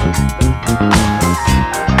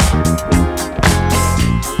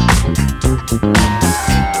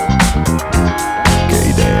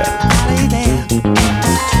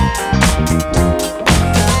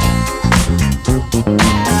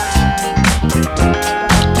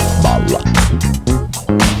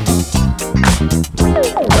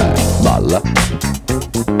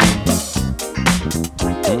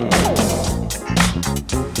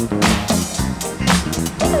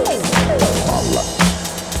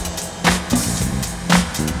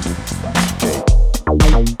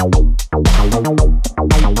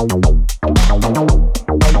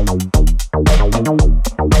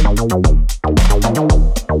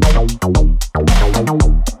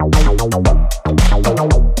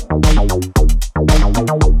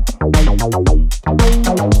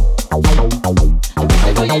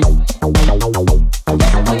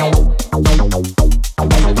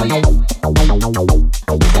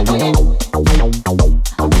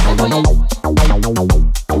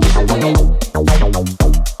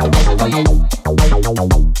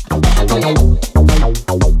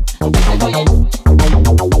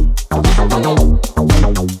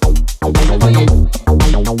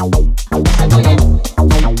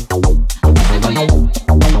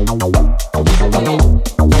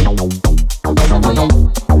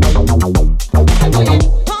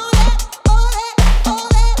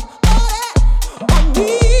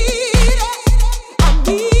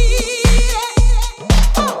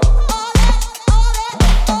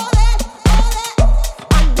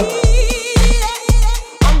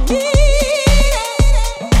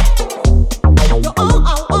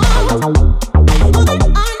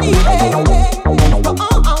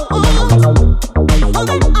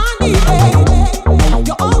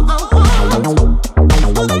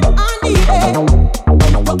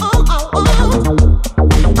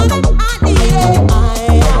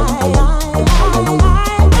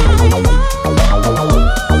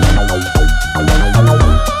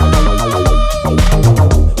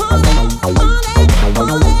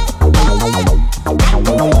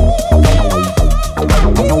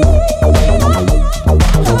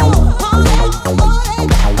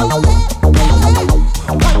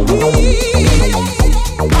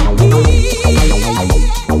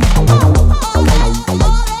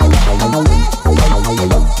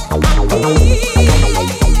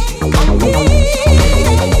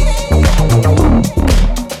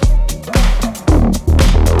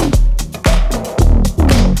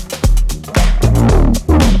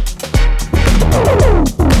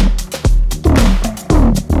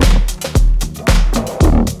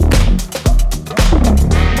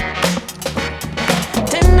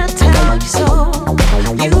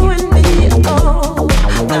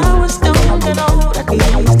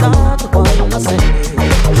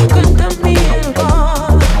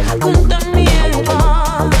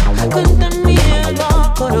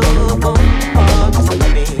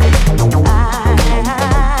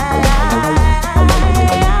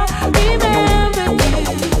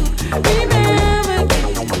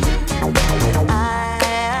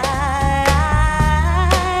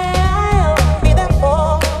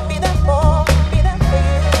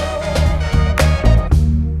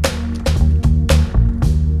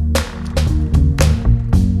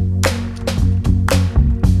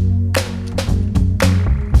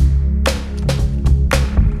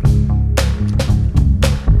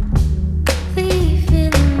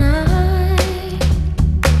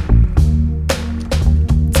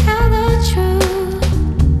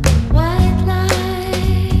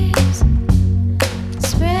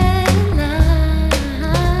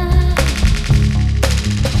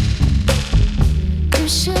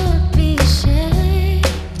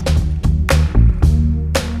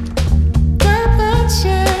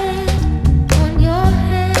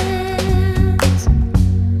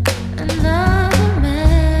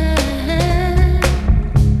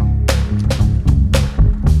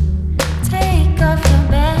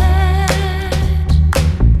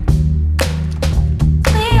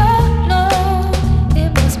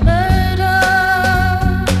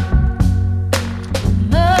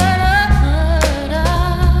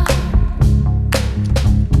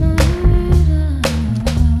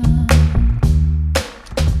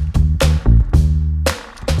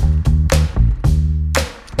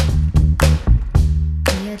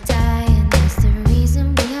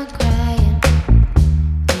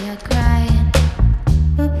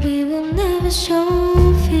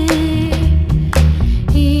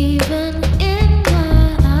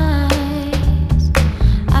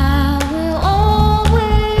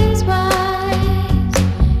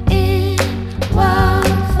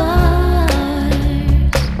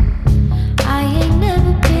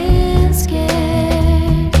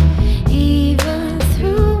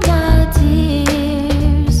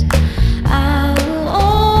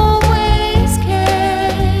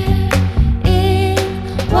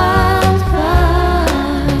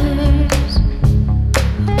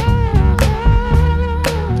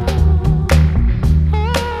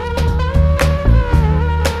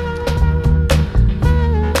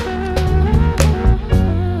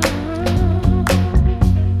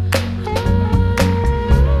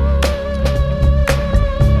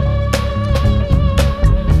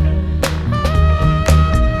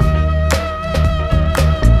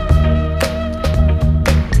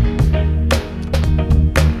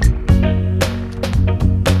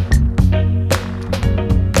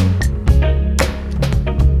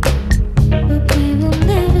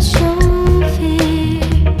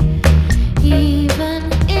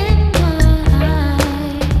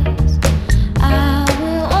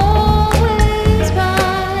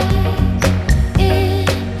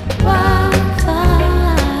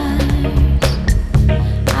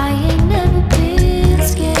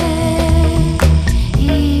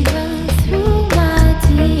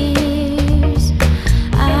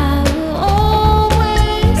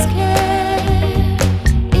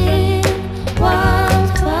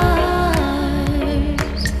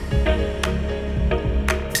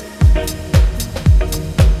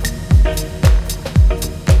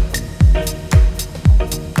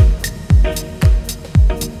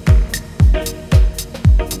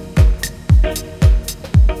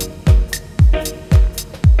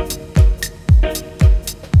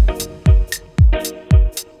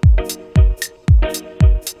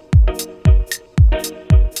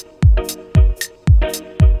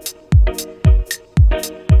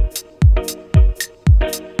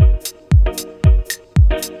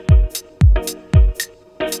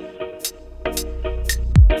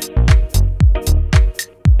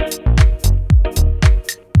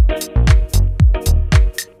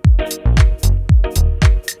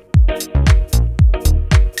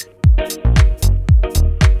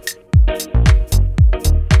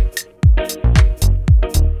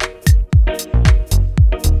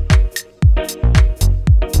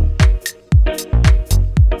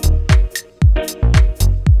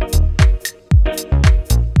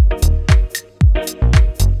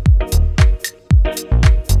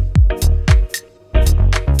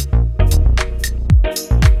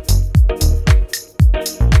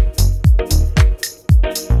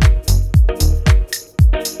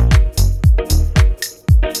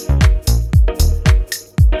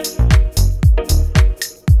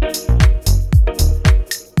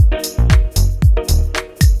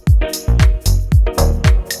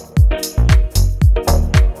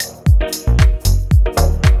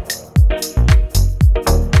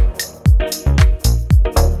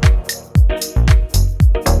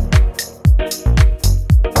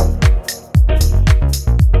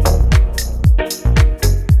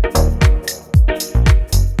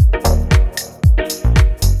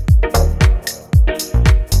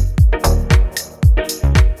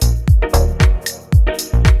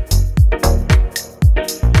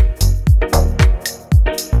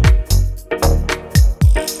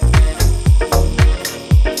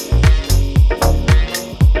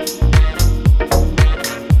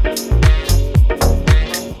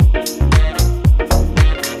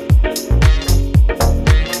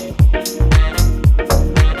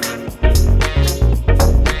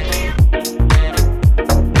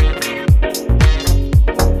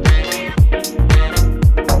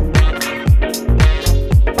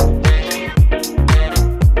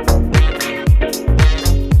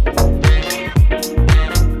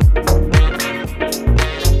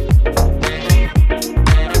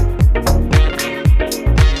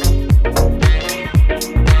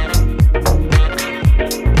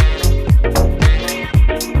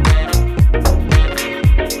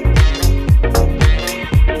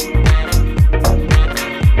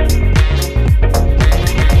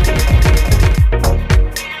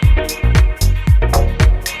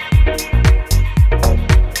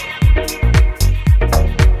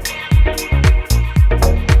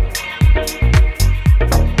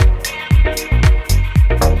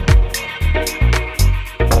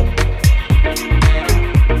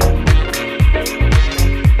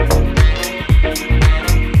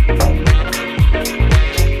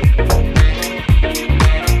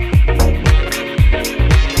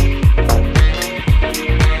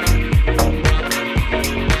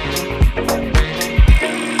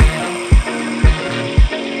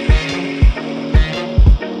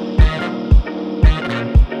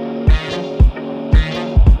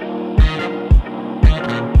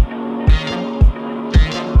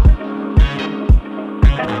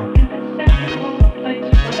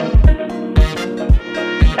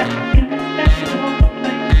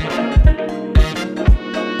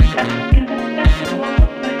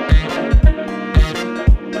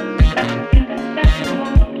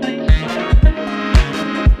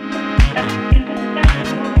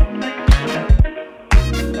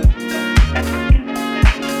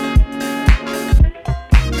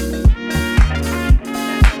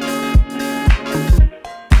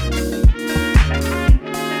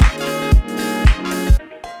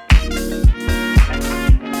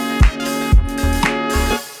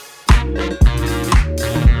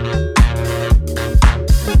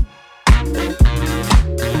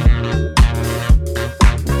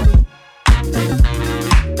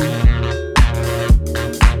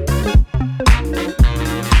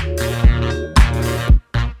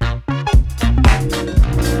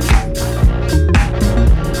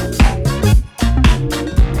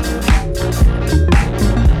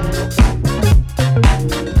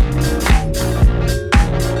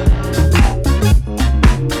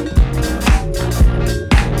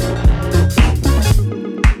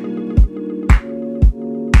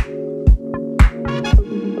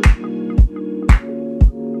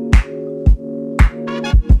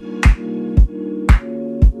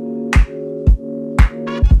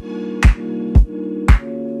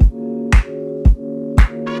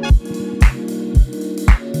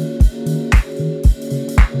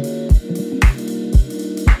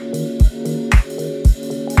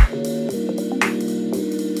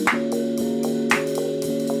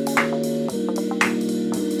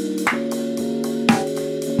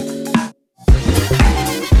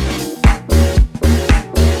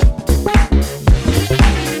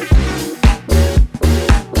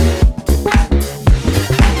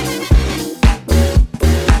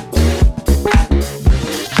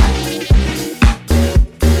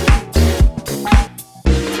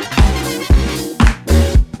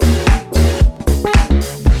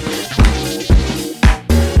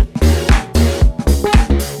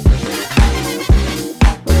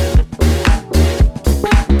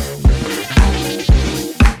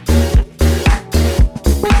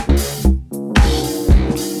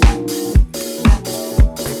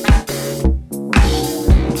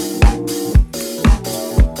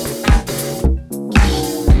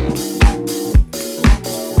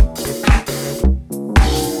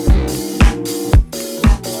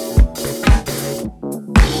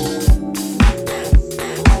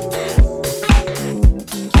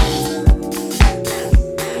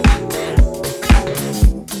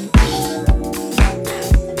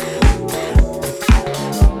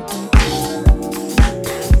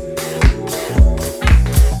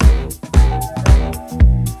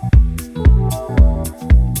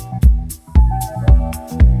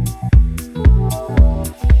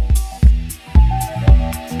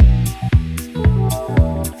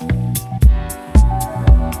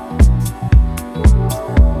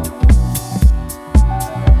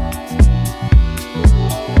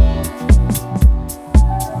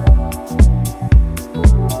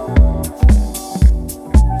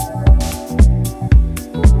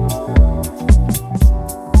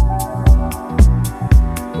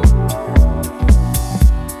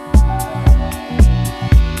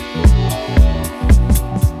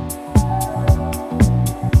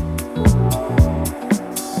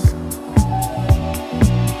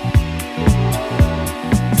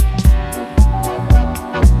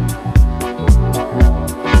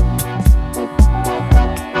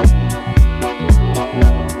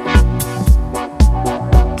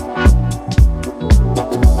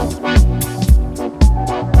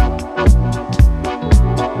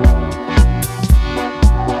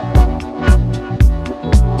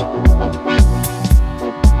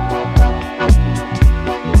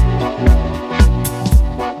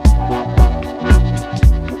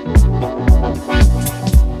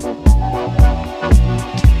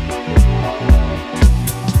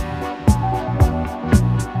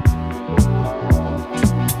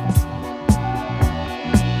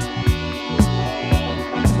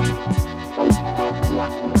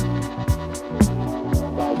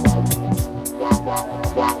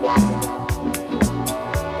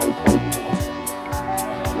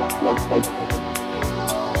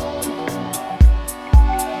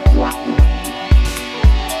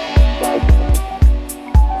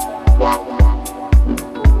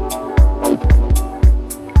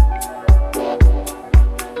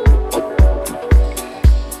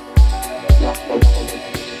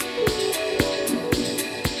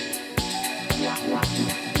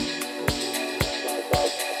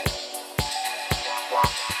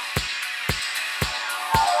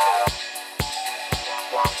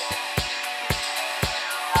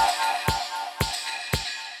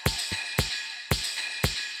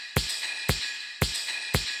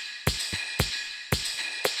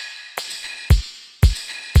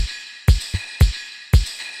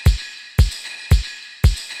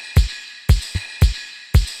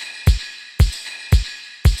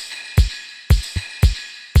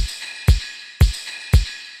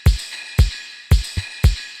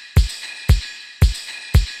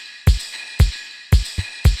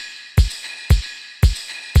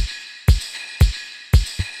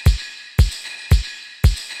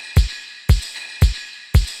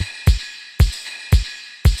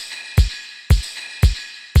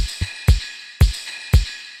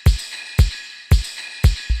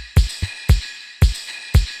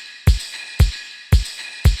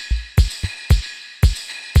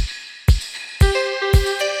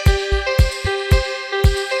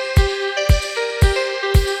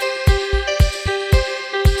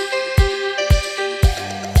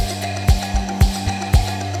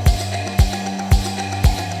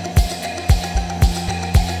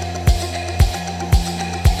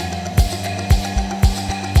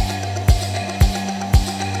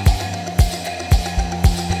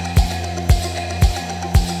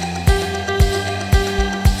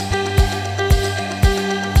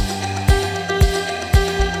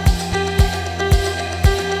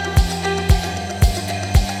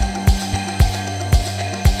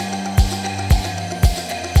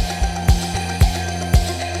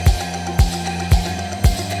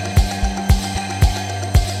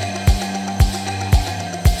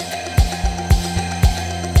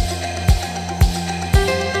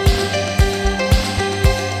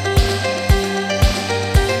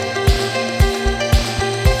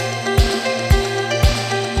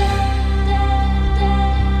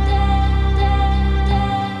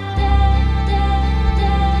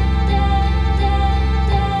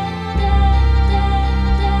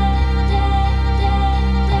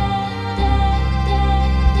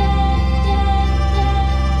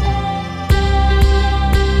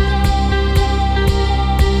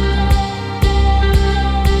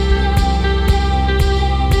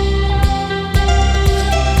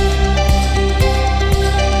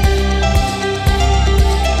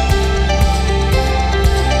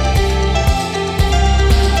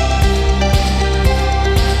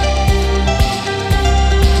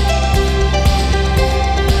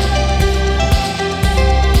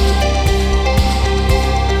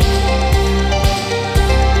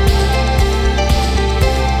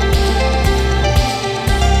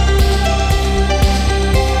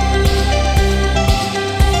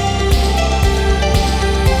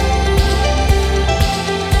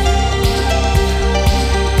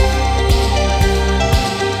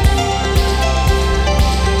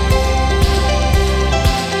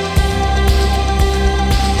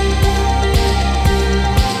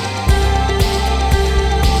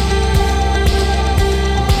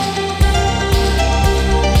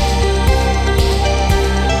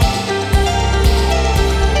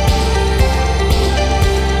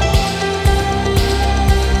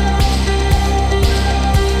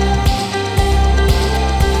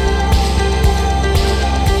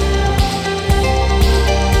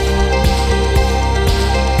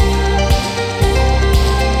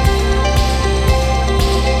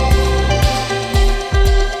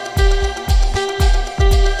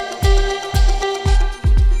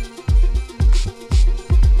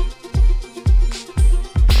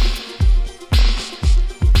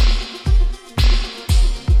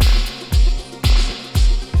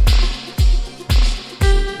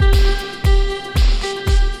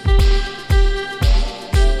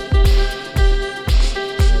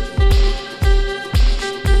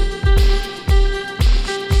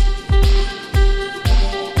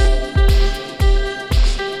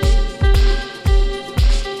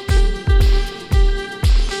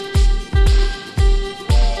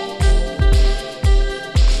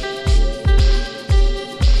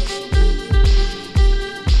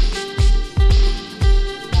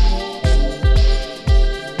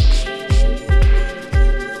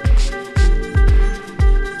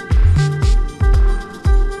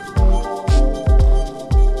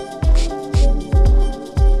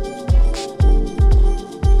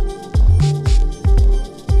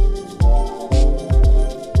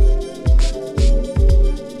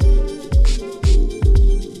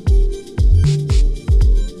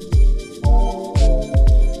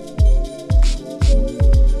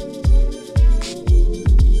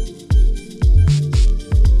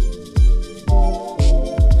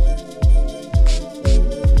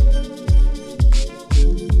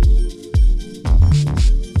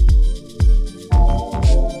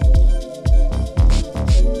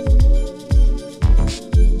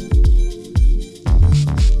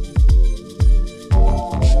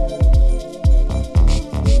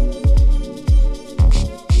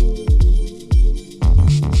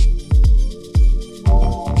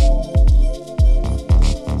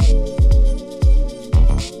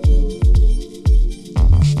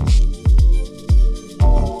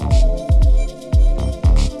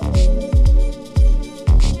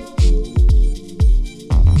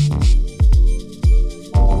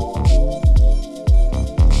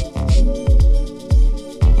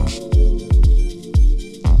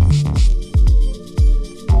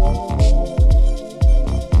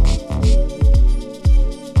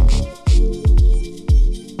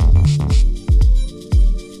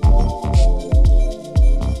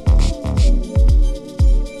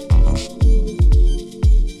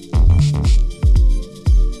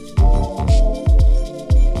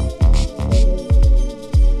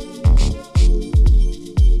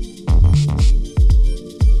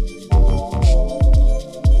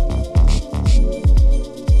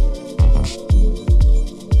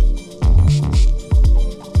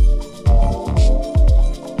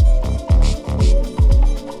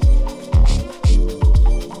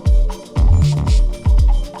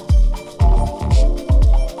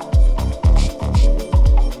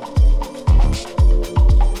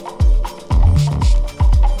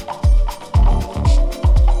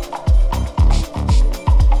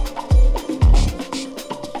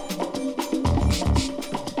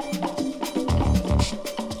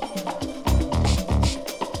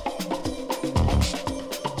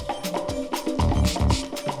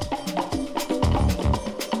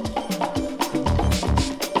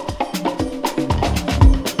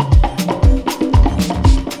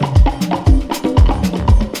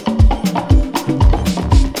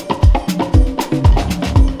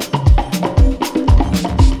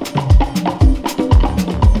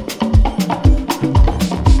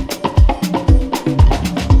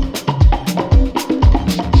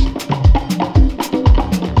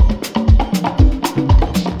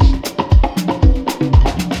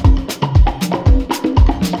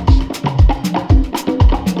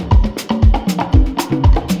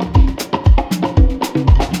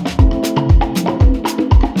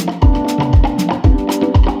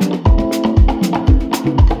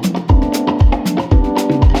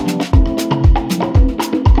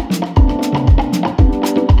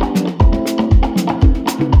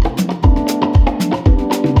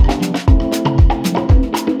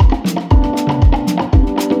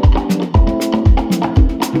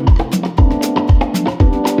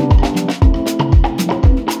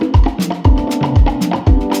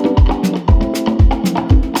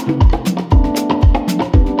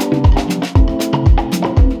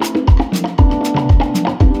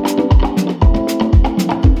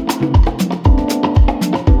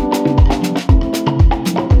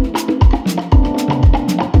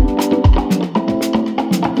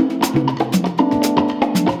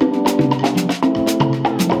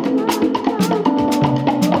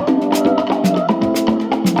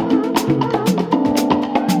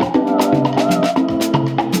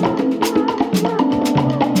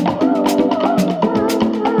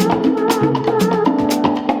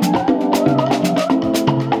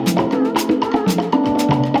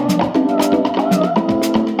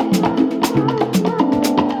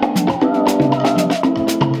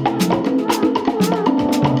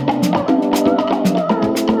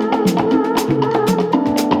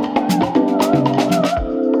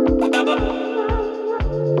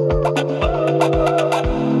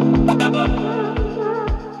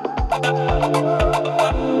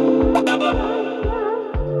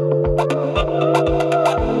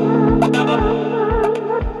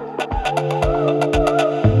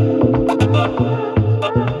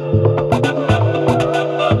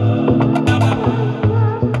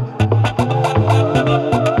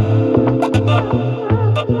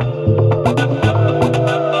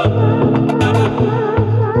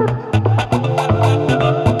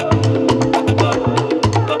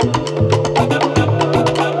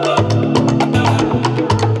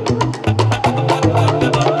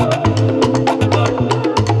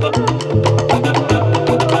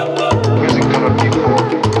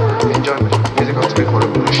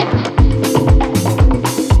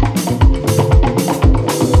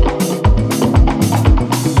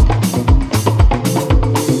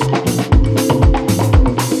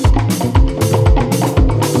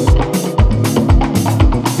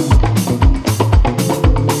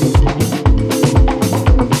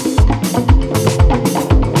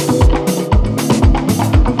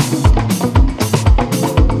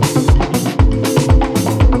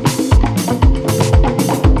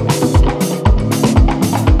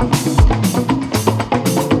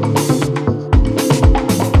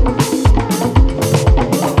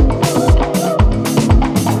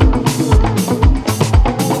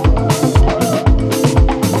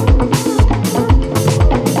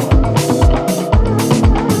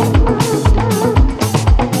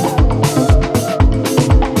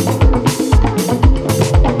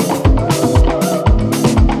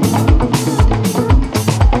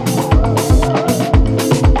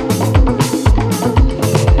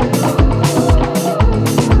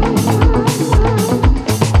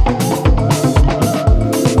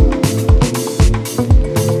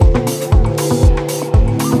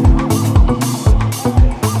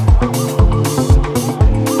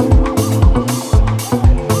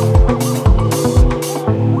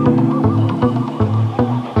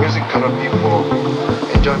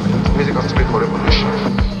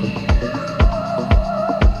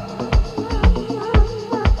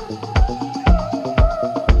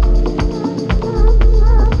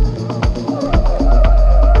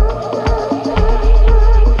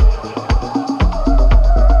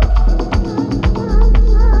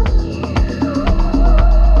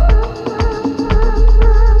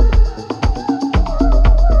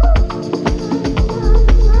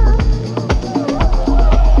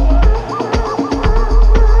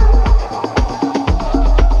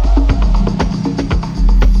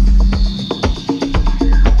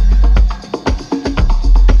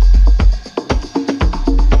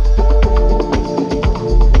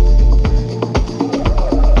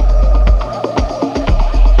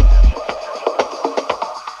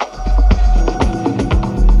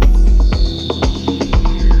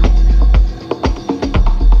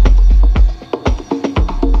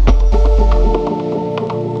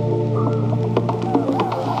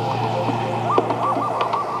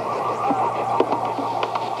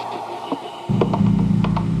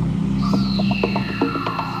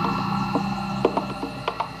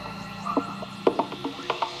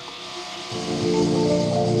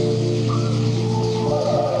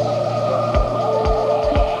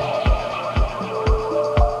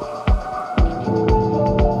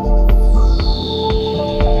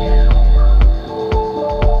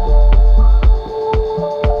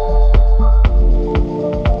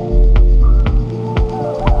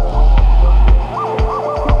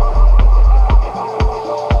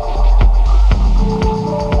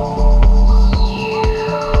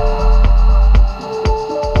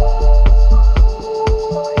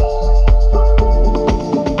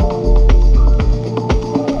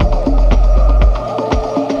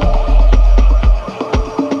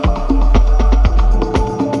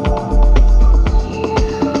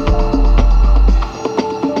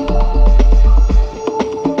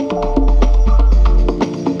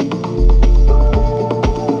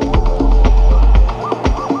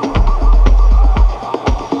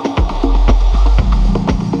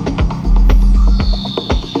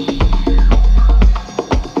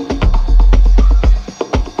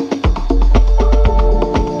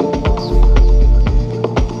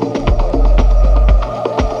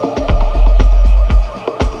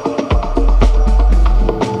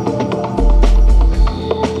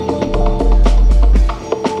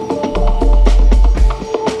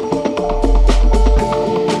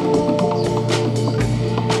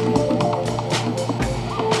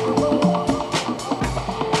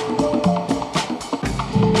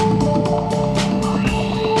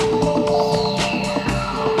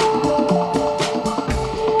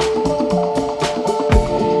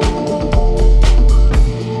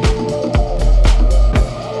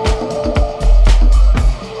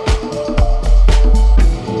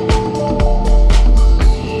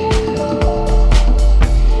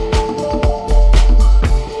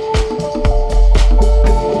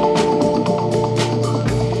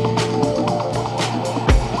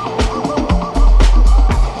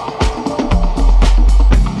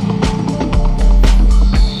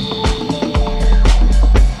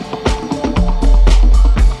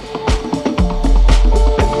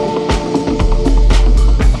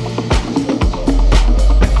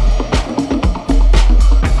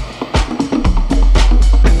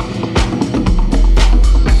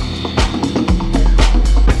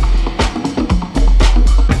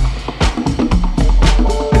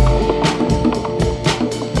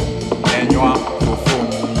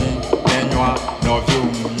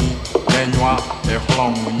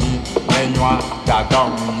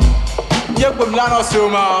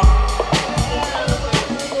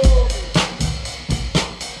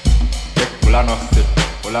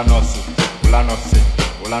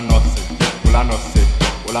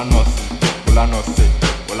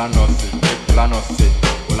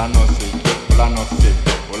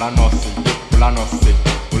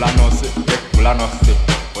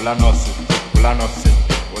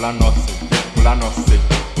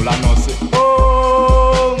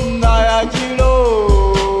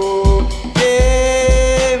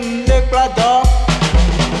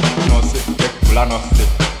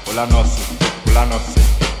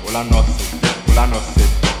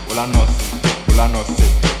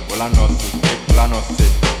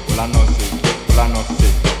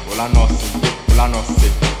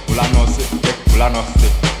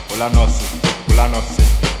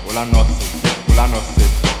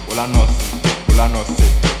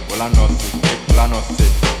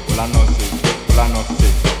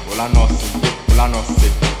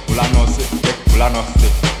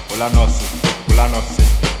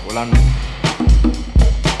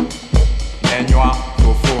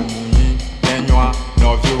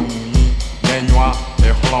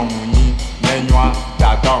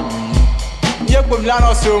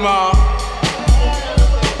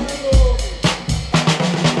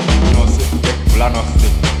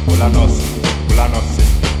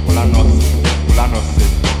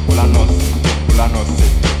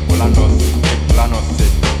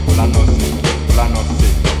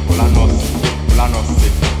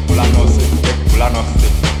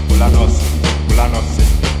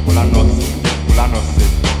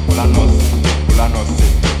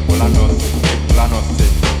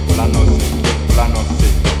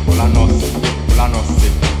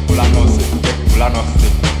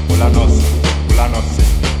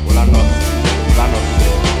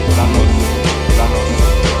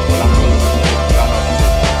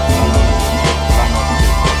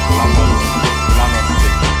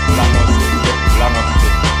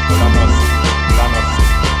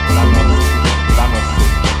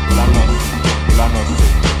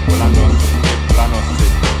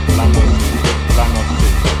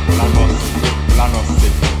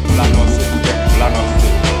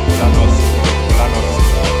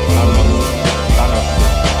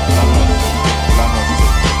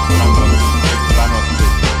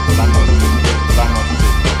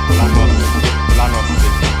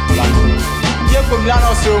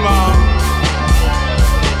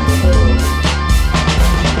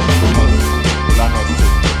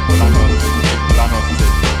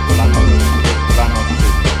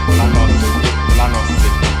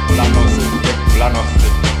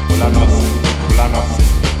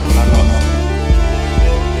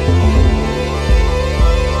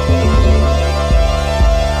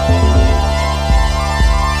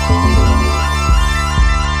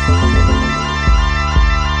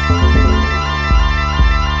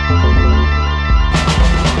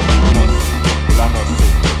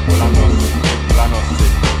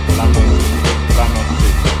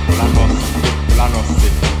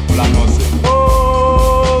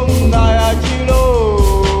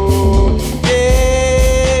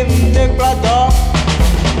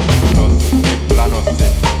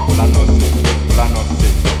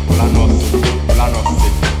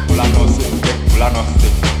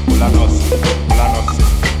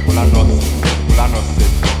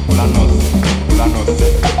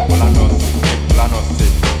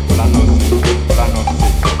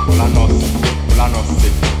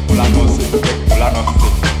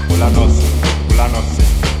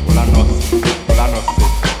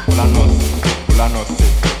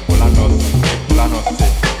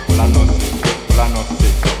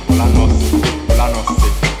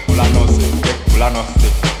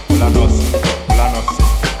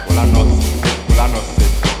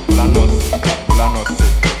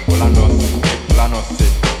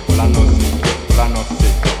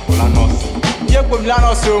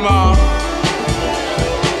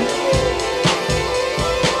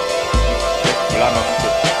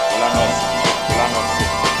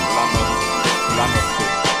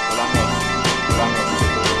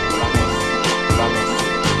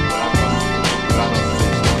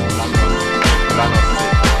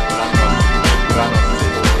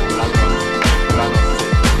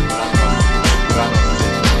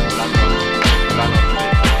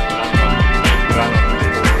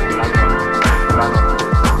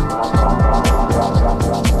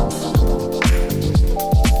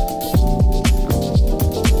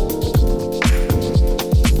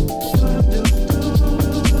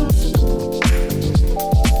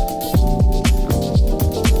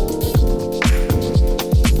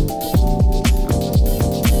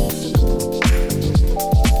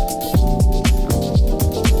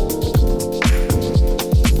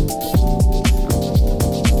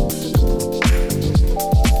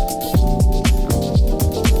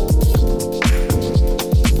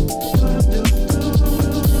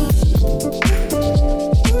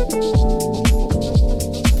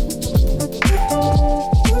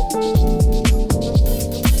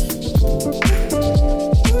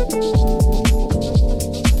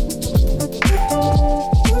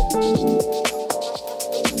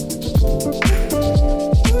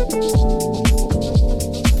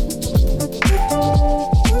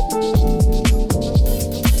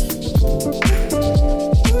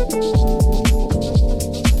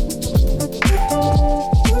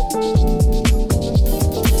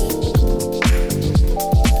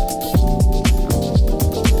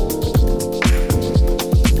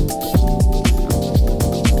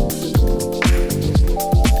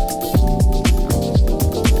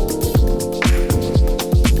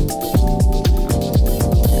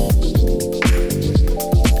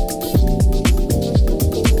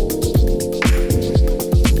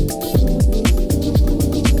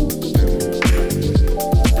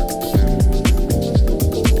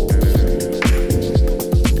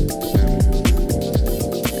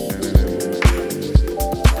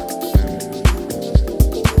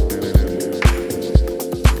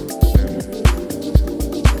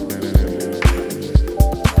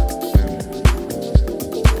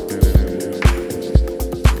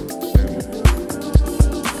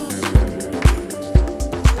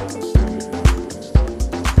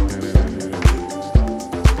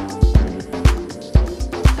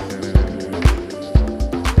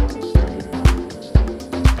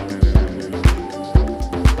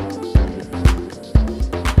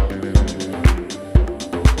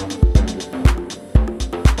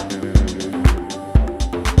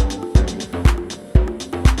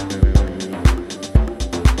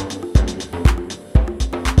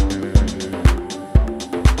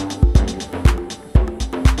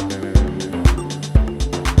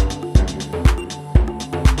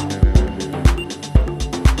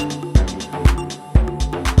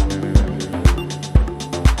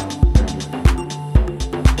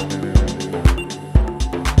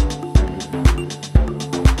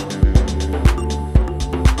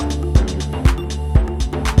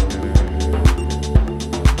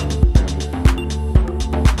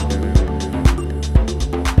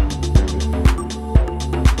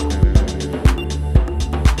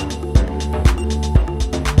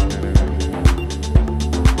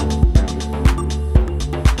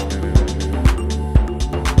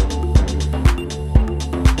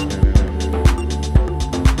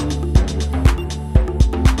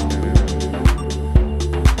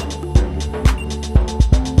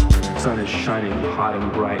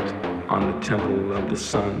 temple of the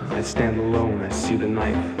sun. I stand alone, I see the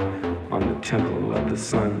knife on the temple of the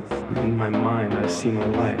sun. In my mind, I see my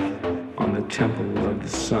life on the temple of the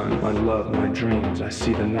sun. My love, my dreams, I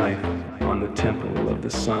see the knife on the temple of the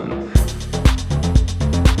sun.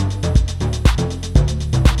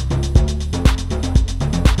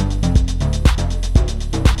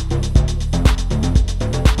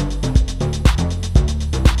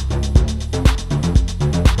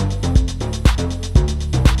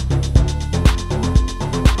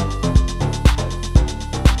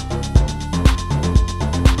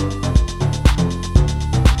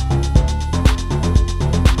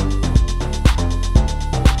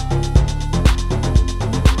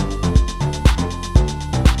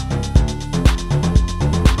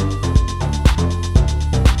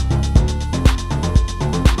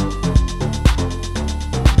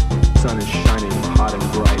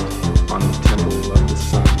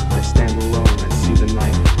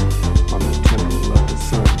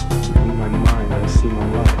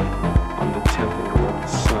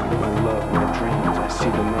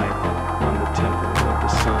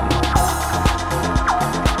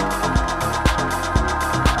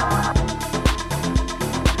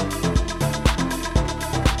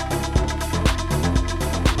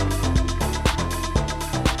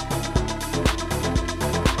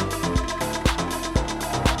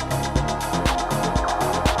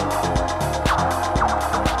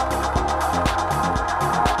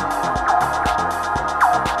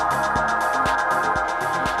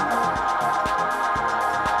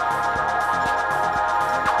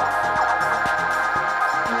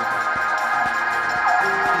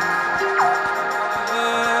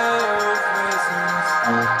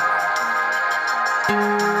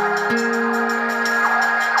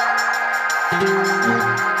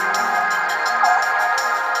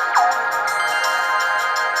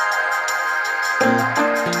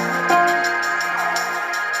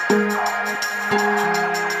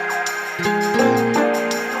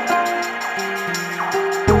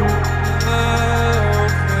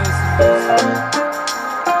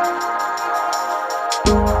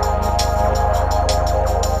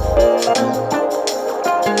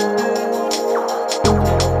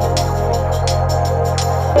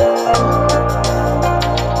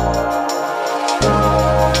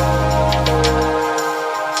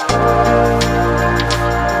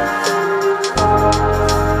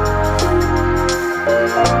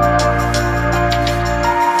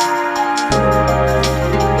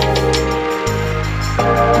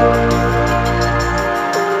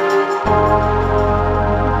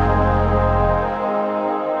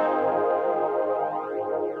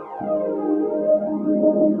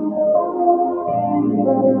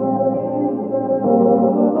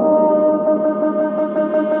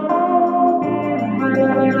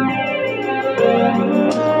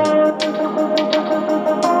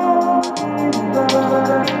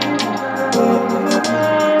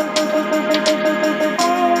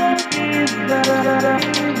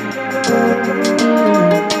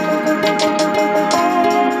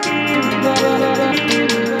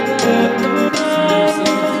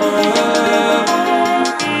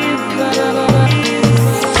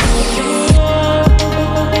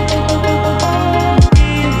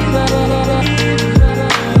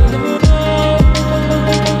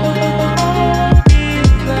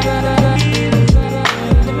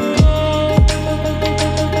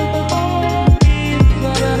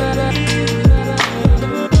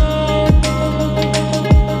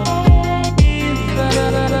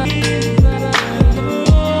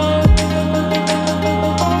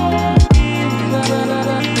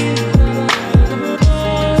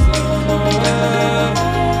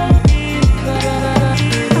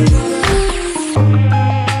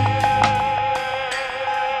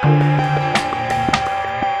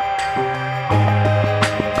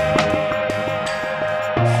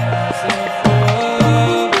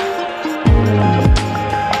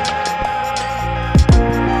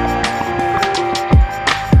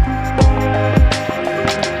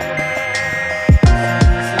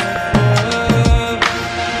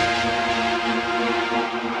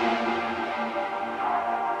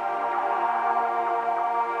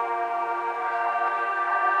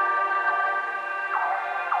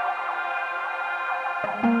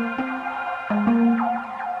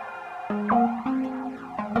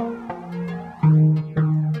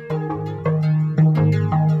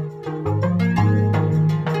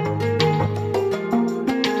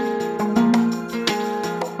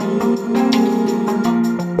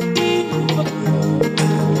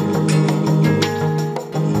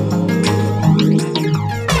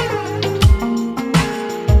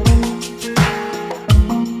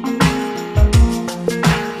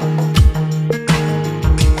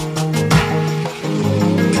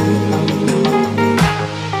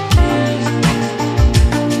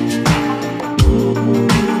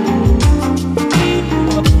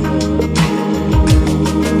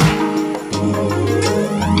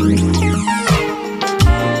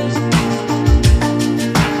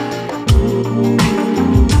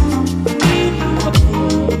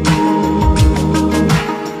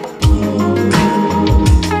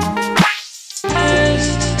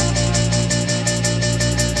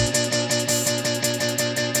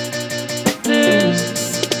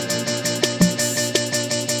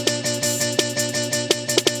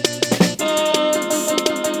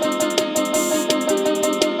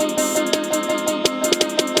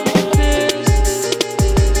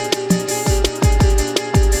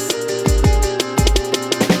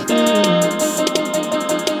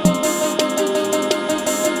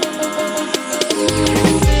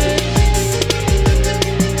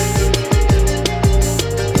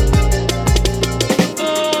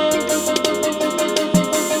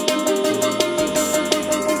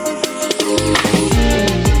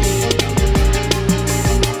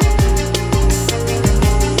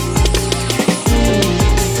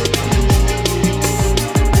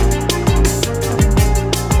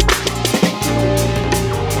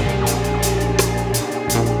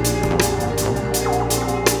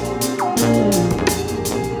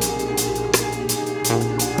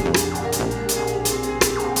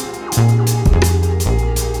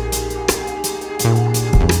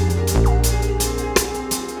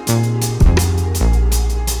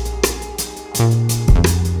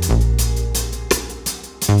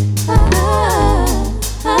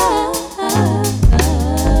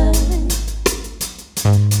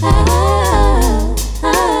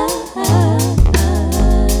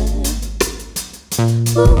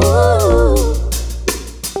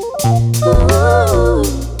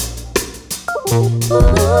 I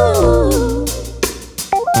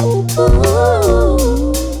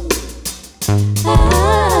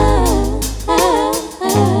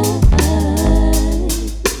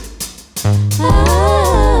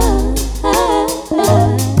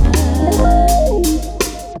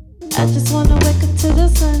just wanna wake up to the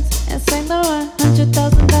suns and Saint Laurent,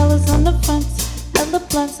 $100,000 on the fronts, hella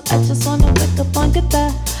blunts. I just wanna wake up on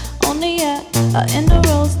guitar, on the yacht, or in the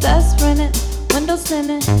rolls that's rented, windows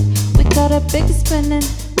tinted. We got a big spinning,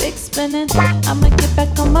 big spinning. I'ma get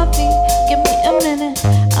back on my feet, give me a minute.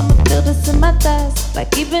 I'ma feel this in my thighs,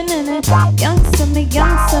 like even in it. Young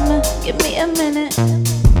summer, give me a minute.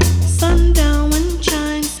 Sundown when it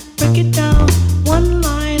shines, break it down, one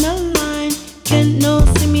line, a line. Can't no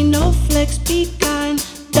see me, no flex, be kind.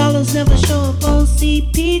 Dollars never show up on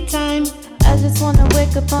CP time. I just wanna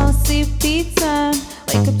wake up on CP time.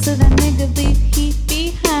 Wake up to that nigga, leave heat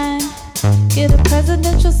behind. Get a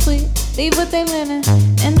presidential suite, leave what they linen.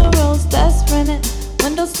 In the rolls that's rented,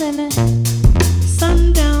 windows tinted.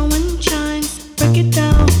 Sundown when it shines, break it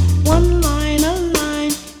down, one line, a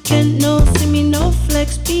line. Can't no see me, no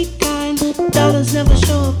flex, be kind. Dollars never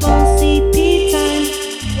show up on CP time.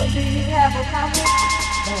 What do you have a comment?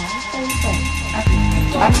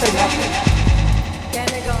 I say nothing. That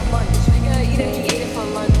nigga on lunch. Nigga eat it, he ate it for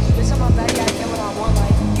lunch. Bitch, on my body, I get what I want.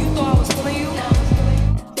 Like, you thought I was feeling you?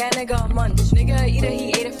 That nigga on lunch. Nigga eat it, he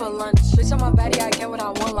ate it for lunch. Bitch, on my body, I get what I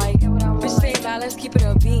want. Like, bitch, stay bad, let's keep it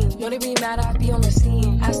a beam. Know they be mad, I be on the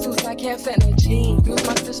scene. Ass too fat, can't fit in a jean. Use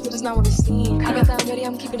my fist, but it's not what it seems. I got that ready,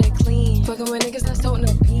 I'm keeping it clean. Fucking with niggas that's toting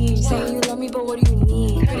a beam. Saying you love me, but what do you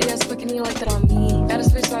need? Pretty ass fucking you like that I'm mean.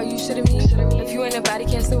 Baddest bitch, how you shitting me? If you ain't a baddie,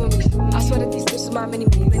 can't stay with me. I swear that these bitches my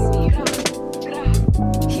mini-me.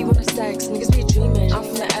 He wanna sex, niggas be dreaming. I'm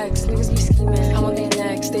from the X, niggas be scheming. I'm on their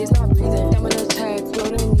neck, stays not breathing. Them in the check, blow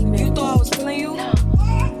the email. You thought I was feeling you?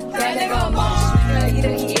 That nigga on lunch. Nigga eat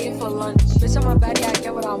it, he ate it for lunch. Bitch, on my body, I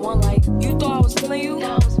get what I want. Like, you thought I was feeling you?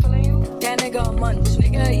 That nigga on lunch.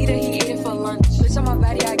 Nigga eat it, he ate it for lunch. Bitch, on my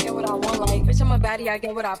body, I get what I want. Like, bitch, on my body, I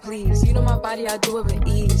get what I please. You know my body, I do it with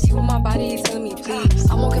ease. You on my body, he's telling me please.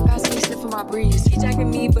 I'm on capacity, sniffing my breeze. He jacking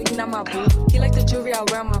me, but you not my boo. He like the jewelry I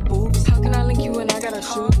wear on my boobs. How can I link you when I got a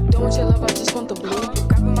shoe? Don't want your love, I just want the blue.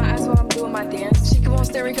 Grabbing my ass while I'm doing my dance. She keep on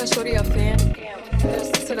staring cause shorty a fan.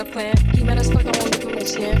 Listen to the plan. He mad as fuck, I won't give him a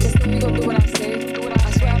chance. This time you gon' do what I say.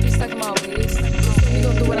 I swear I be stuck in my ways. This time you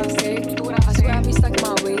gon' do what I say. I swear I be stuck in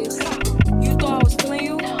my ways. You thought I was feeling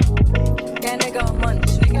you? That nigga on lunch.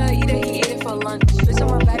 Nigga eat it, he ate it for lunch. Bitch, on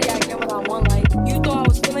my body, I get what I want. Like, you thought I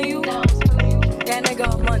was feeling you? That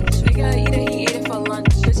nigga on lunch. Nigga eat it, he ate it for lunch.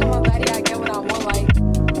 Bitch, on my body, I get what I want. Like,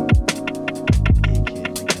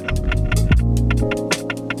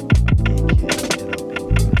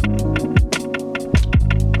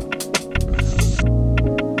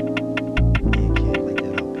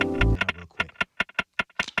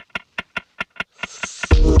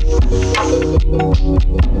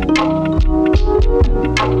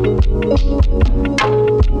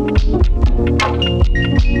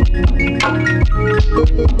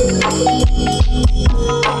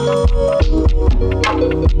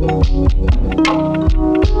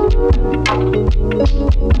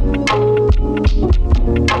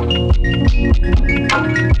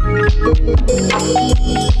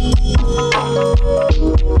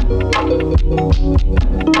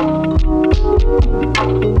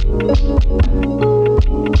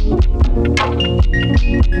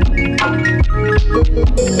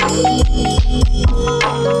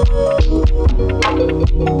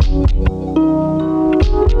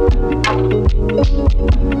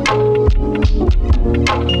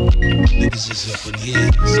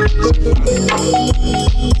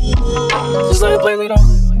 Just let me play lead on.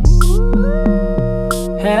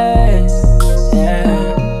 Hey,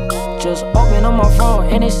 yeah. Just open up my phone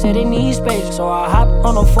and it said it needs space. So I hop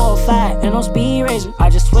on a 405 and on speed racer. I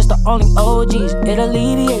just switched to only OGs, it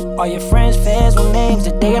alleviate. All your friends, fans with names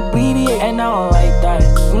that they abbreviate. And I don't like that,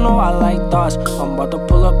 you know I like thoughts. I'm about to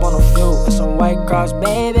pull up on a field with some white cross,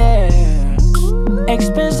 baby.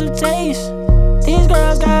 Expensive taste, these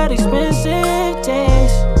girls got expensive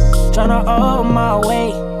taste. Tryna hold my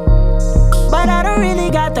weight, but I don't really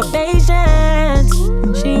got the patience.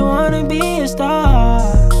 She wanna be a star.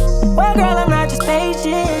 Well, girl, I'm not just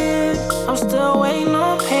patient. I'm still waiting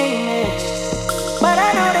on payments, but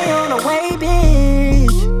I know they on the way,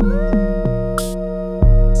 bitch.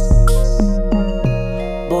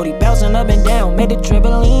 Booty bouncing up and down, made the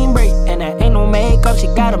trampoline break. And that ain't no makeup, she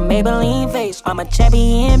got a Maybelline face. I'm a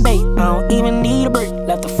champion bait, I don't even need a break.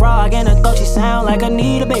 Left a frog in her throat, she sound like I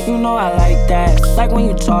need a bait. You know I like that, like when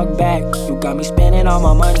you talk back. You got me spending all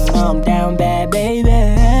my money, now I'm down bad, baby.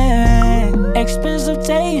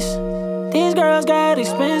 These girls got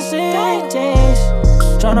expensive taste,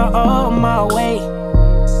 tryna owe my way,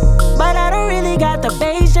 but I don't really got the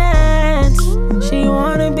patience. She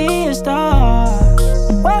wanna be a star.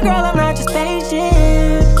 Well, girl, I'm not just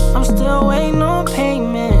patient. I'm still waiting on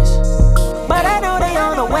payments, but I know they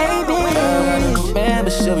on the way, bitch. Man,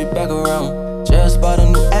 but she'll be back around. Just bought a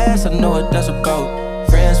new ass, I know what that's about.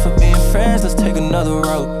 Friends for being friends, let's take another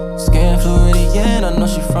route. Skin Floridian, I know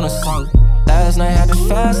she from the south. Last night happened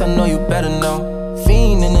fast, I know you better know.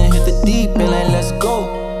 Fiend and then hit the deep end, like let's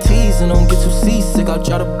go. Teasing, don't get too seasick, I'll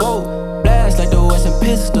try to boat. Blast like the Western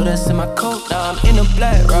pistol that's in my coat. Now I'm in the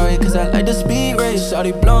black, right, cause I like the speed race.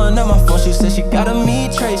 Shawty blowing up my phone, she said she got a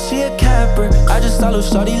meat trace. She a camper, I just saw little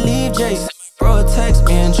shawty leave Jace. Bro, text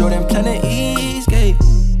me and Jordan planning Eastgate.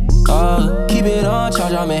 Keep it on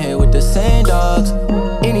charge, I'm in here with the same dogs.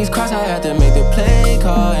 In these cross, I had to make the play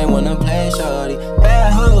call. Ain't wanna play shawty.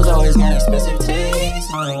 Bad hoes always got expensive taste.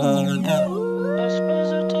 Yeah.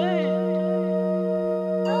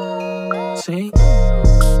 See?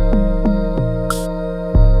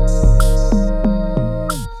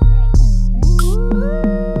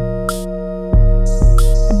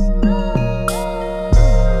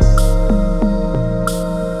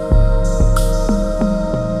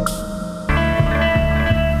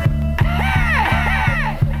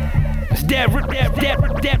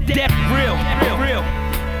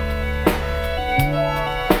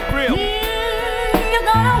 Real. You're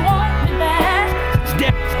gonna want me back.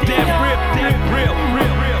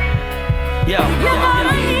 Real. Yo. You're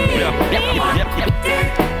gonna need me.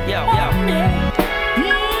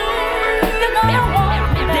 You're gonna want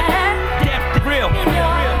me back. Real.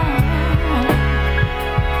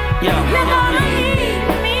 Yo. You're gonna need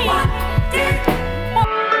me.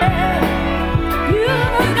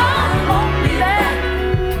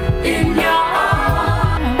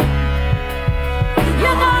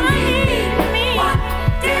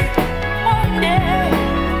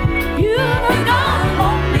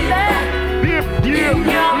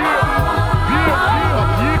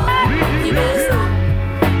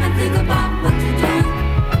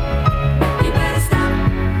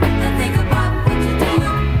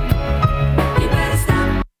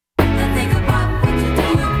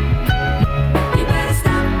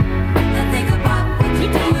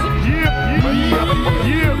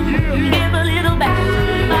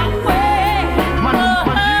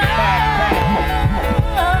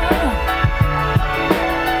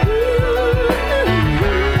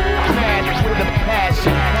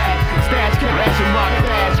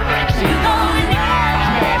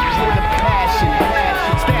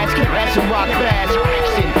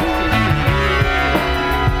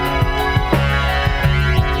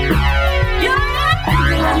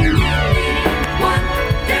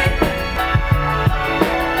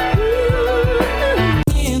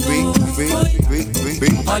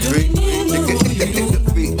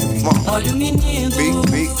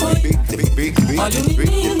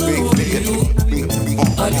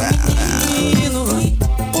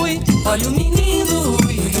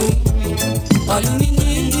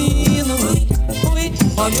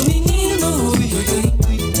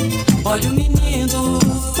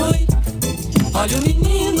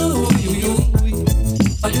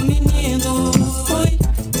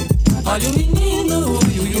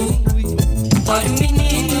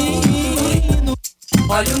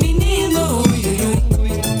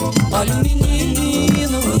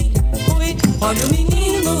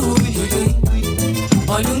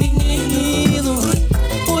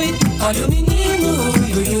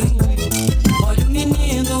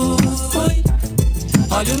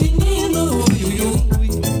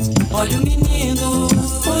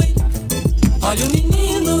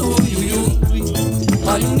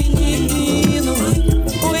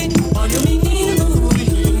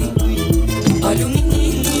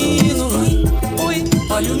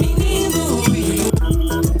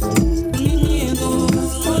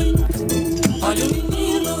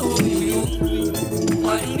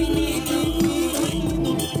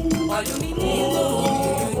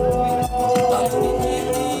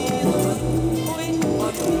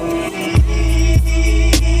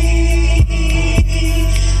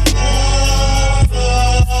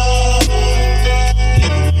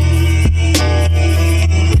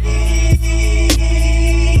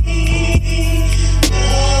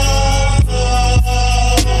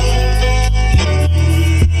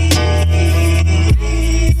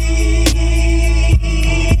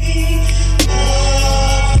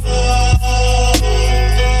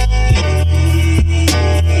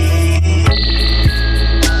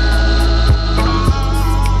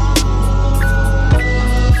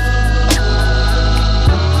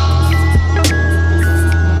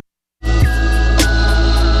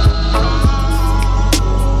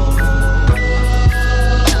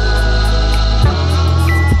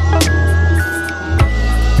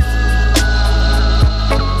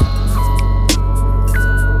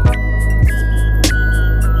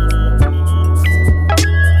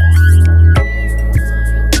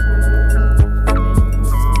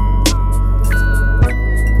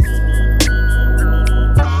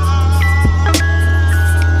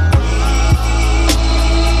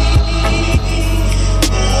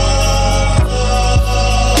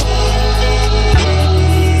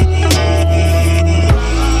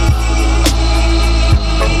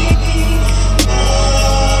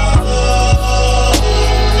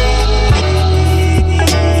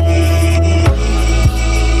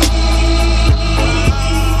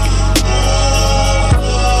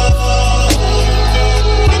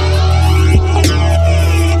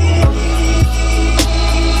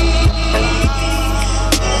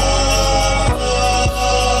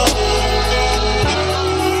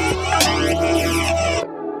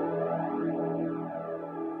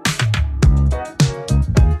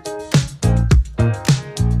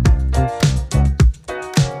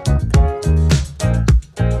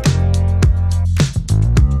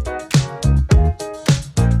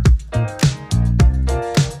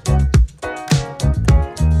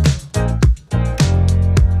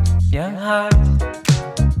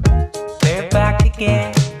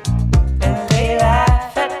 again. And they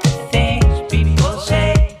laugh at the things people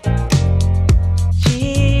say.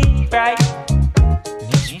 She's bright,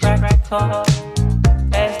 and he's practical.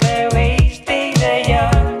 As they're wasting their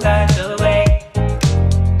young lives away.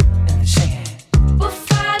 And they're singing. We'll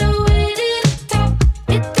find a way to the top.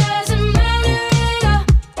 It doesn't matter at all.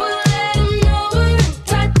 We'll let 'em know we're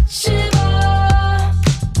untouchable.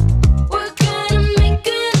 We're gonna make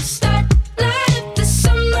a start. Light up the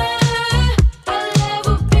summer. Our love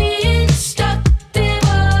will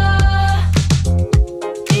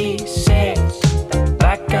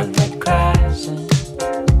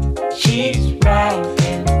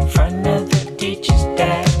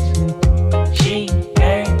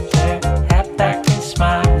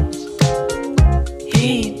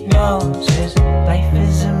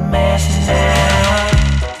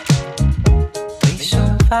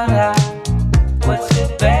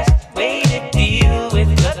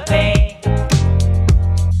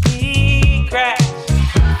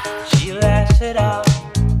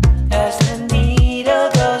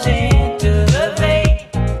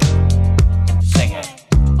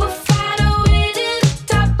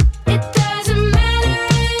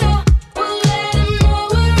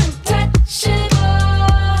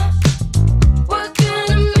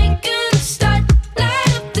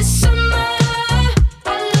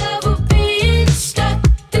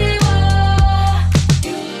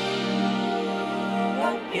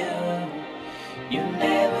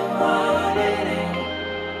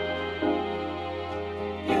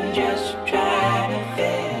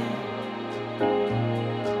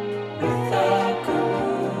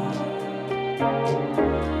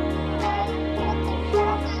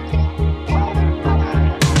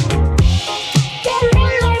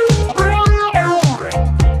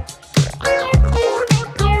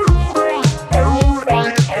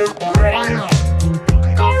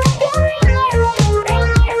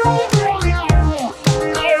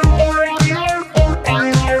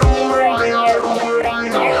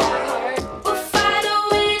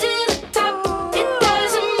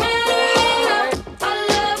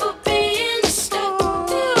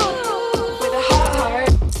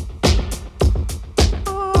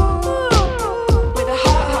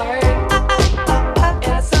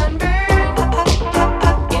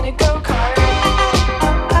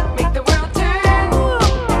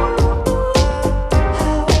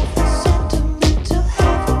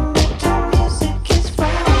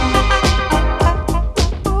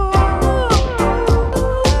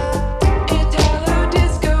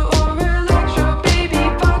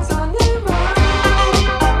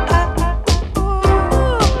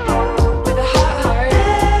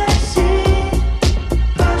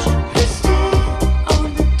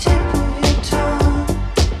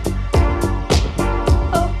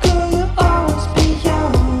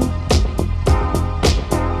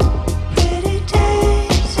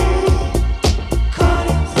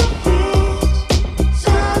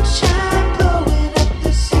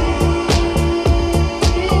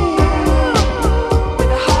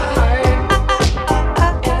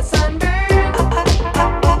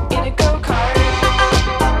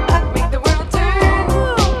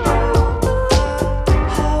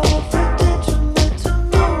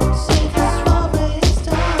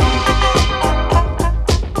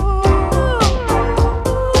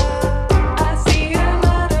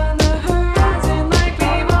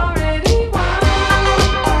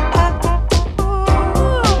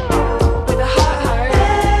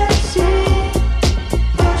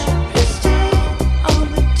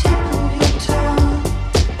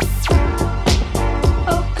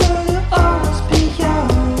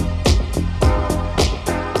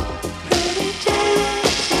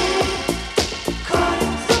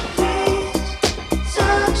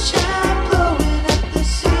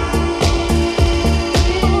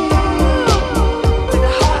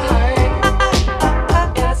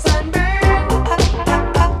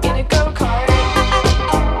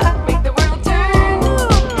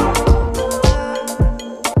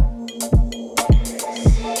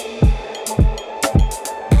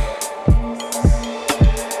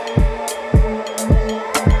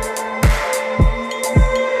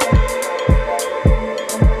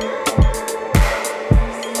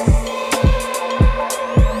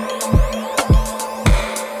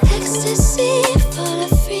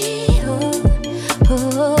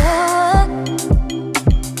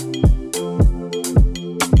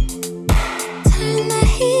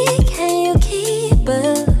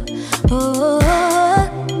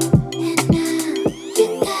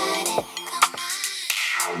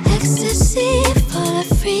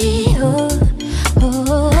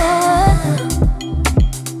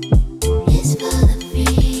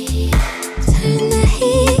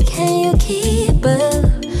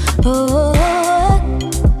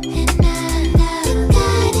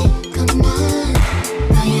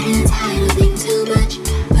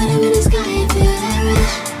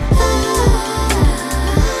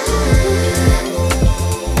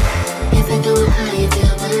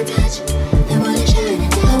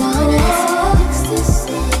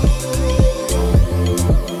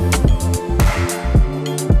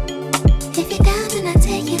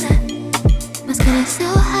so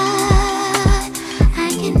high, I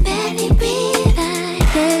can barely breathe. I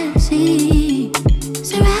can see.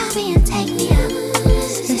 Surround me and take me up.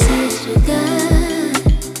 This is sugar.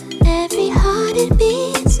 Every heart it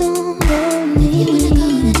beats on me. You wanna go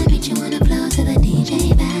to the beach, you wanna flow to the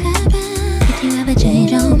DJ vibe. If you ever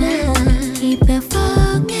change your mind, keep it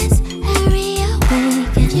focused. Hurry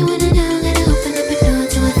awake. If you wanna know, gotta open up a door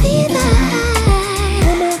to a fever.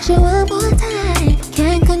 I'm at you one more time.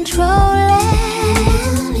 Can't control it.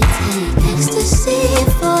 Only take ecstasy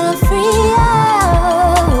for the free.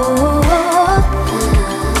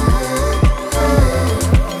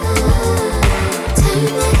 Turn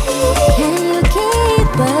the heat. Can you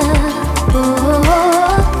keep up?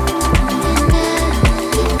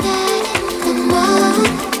 Come on.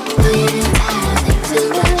 Know you're getting tired of things too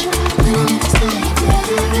much, but I never stay for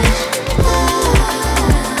the rush.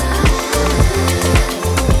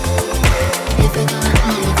 If we're going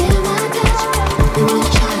high, you feel my touch.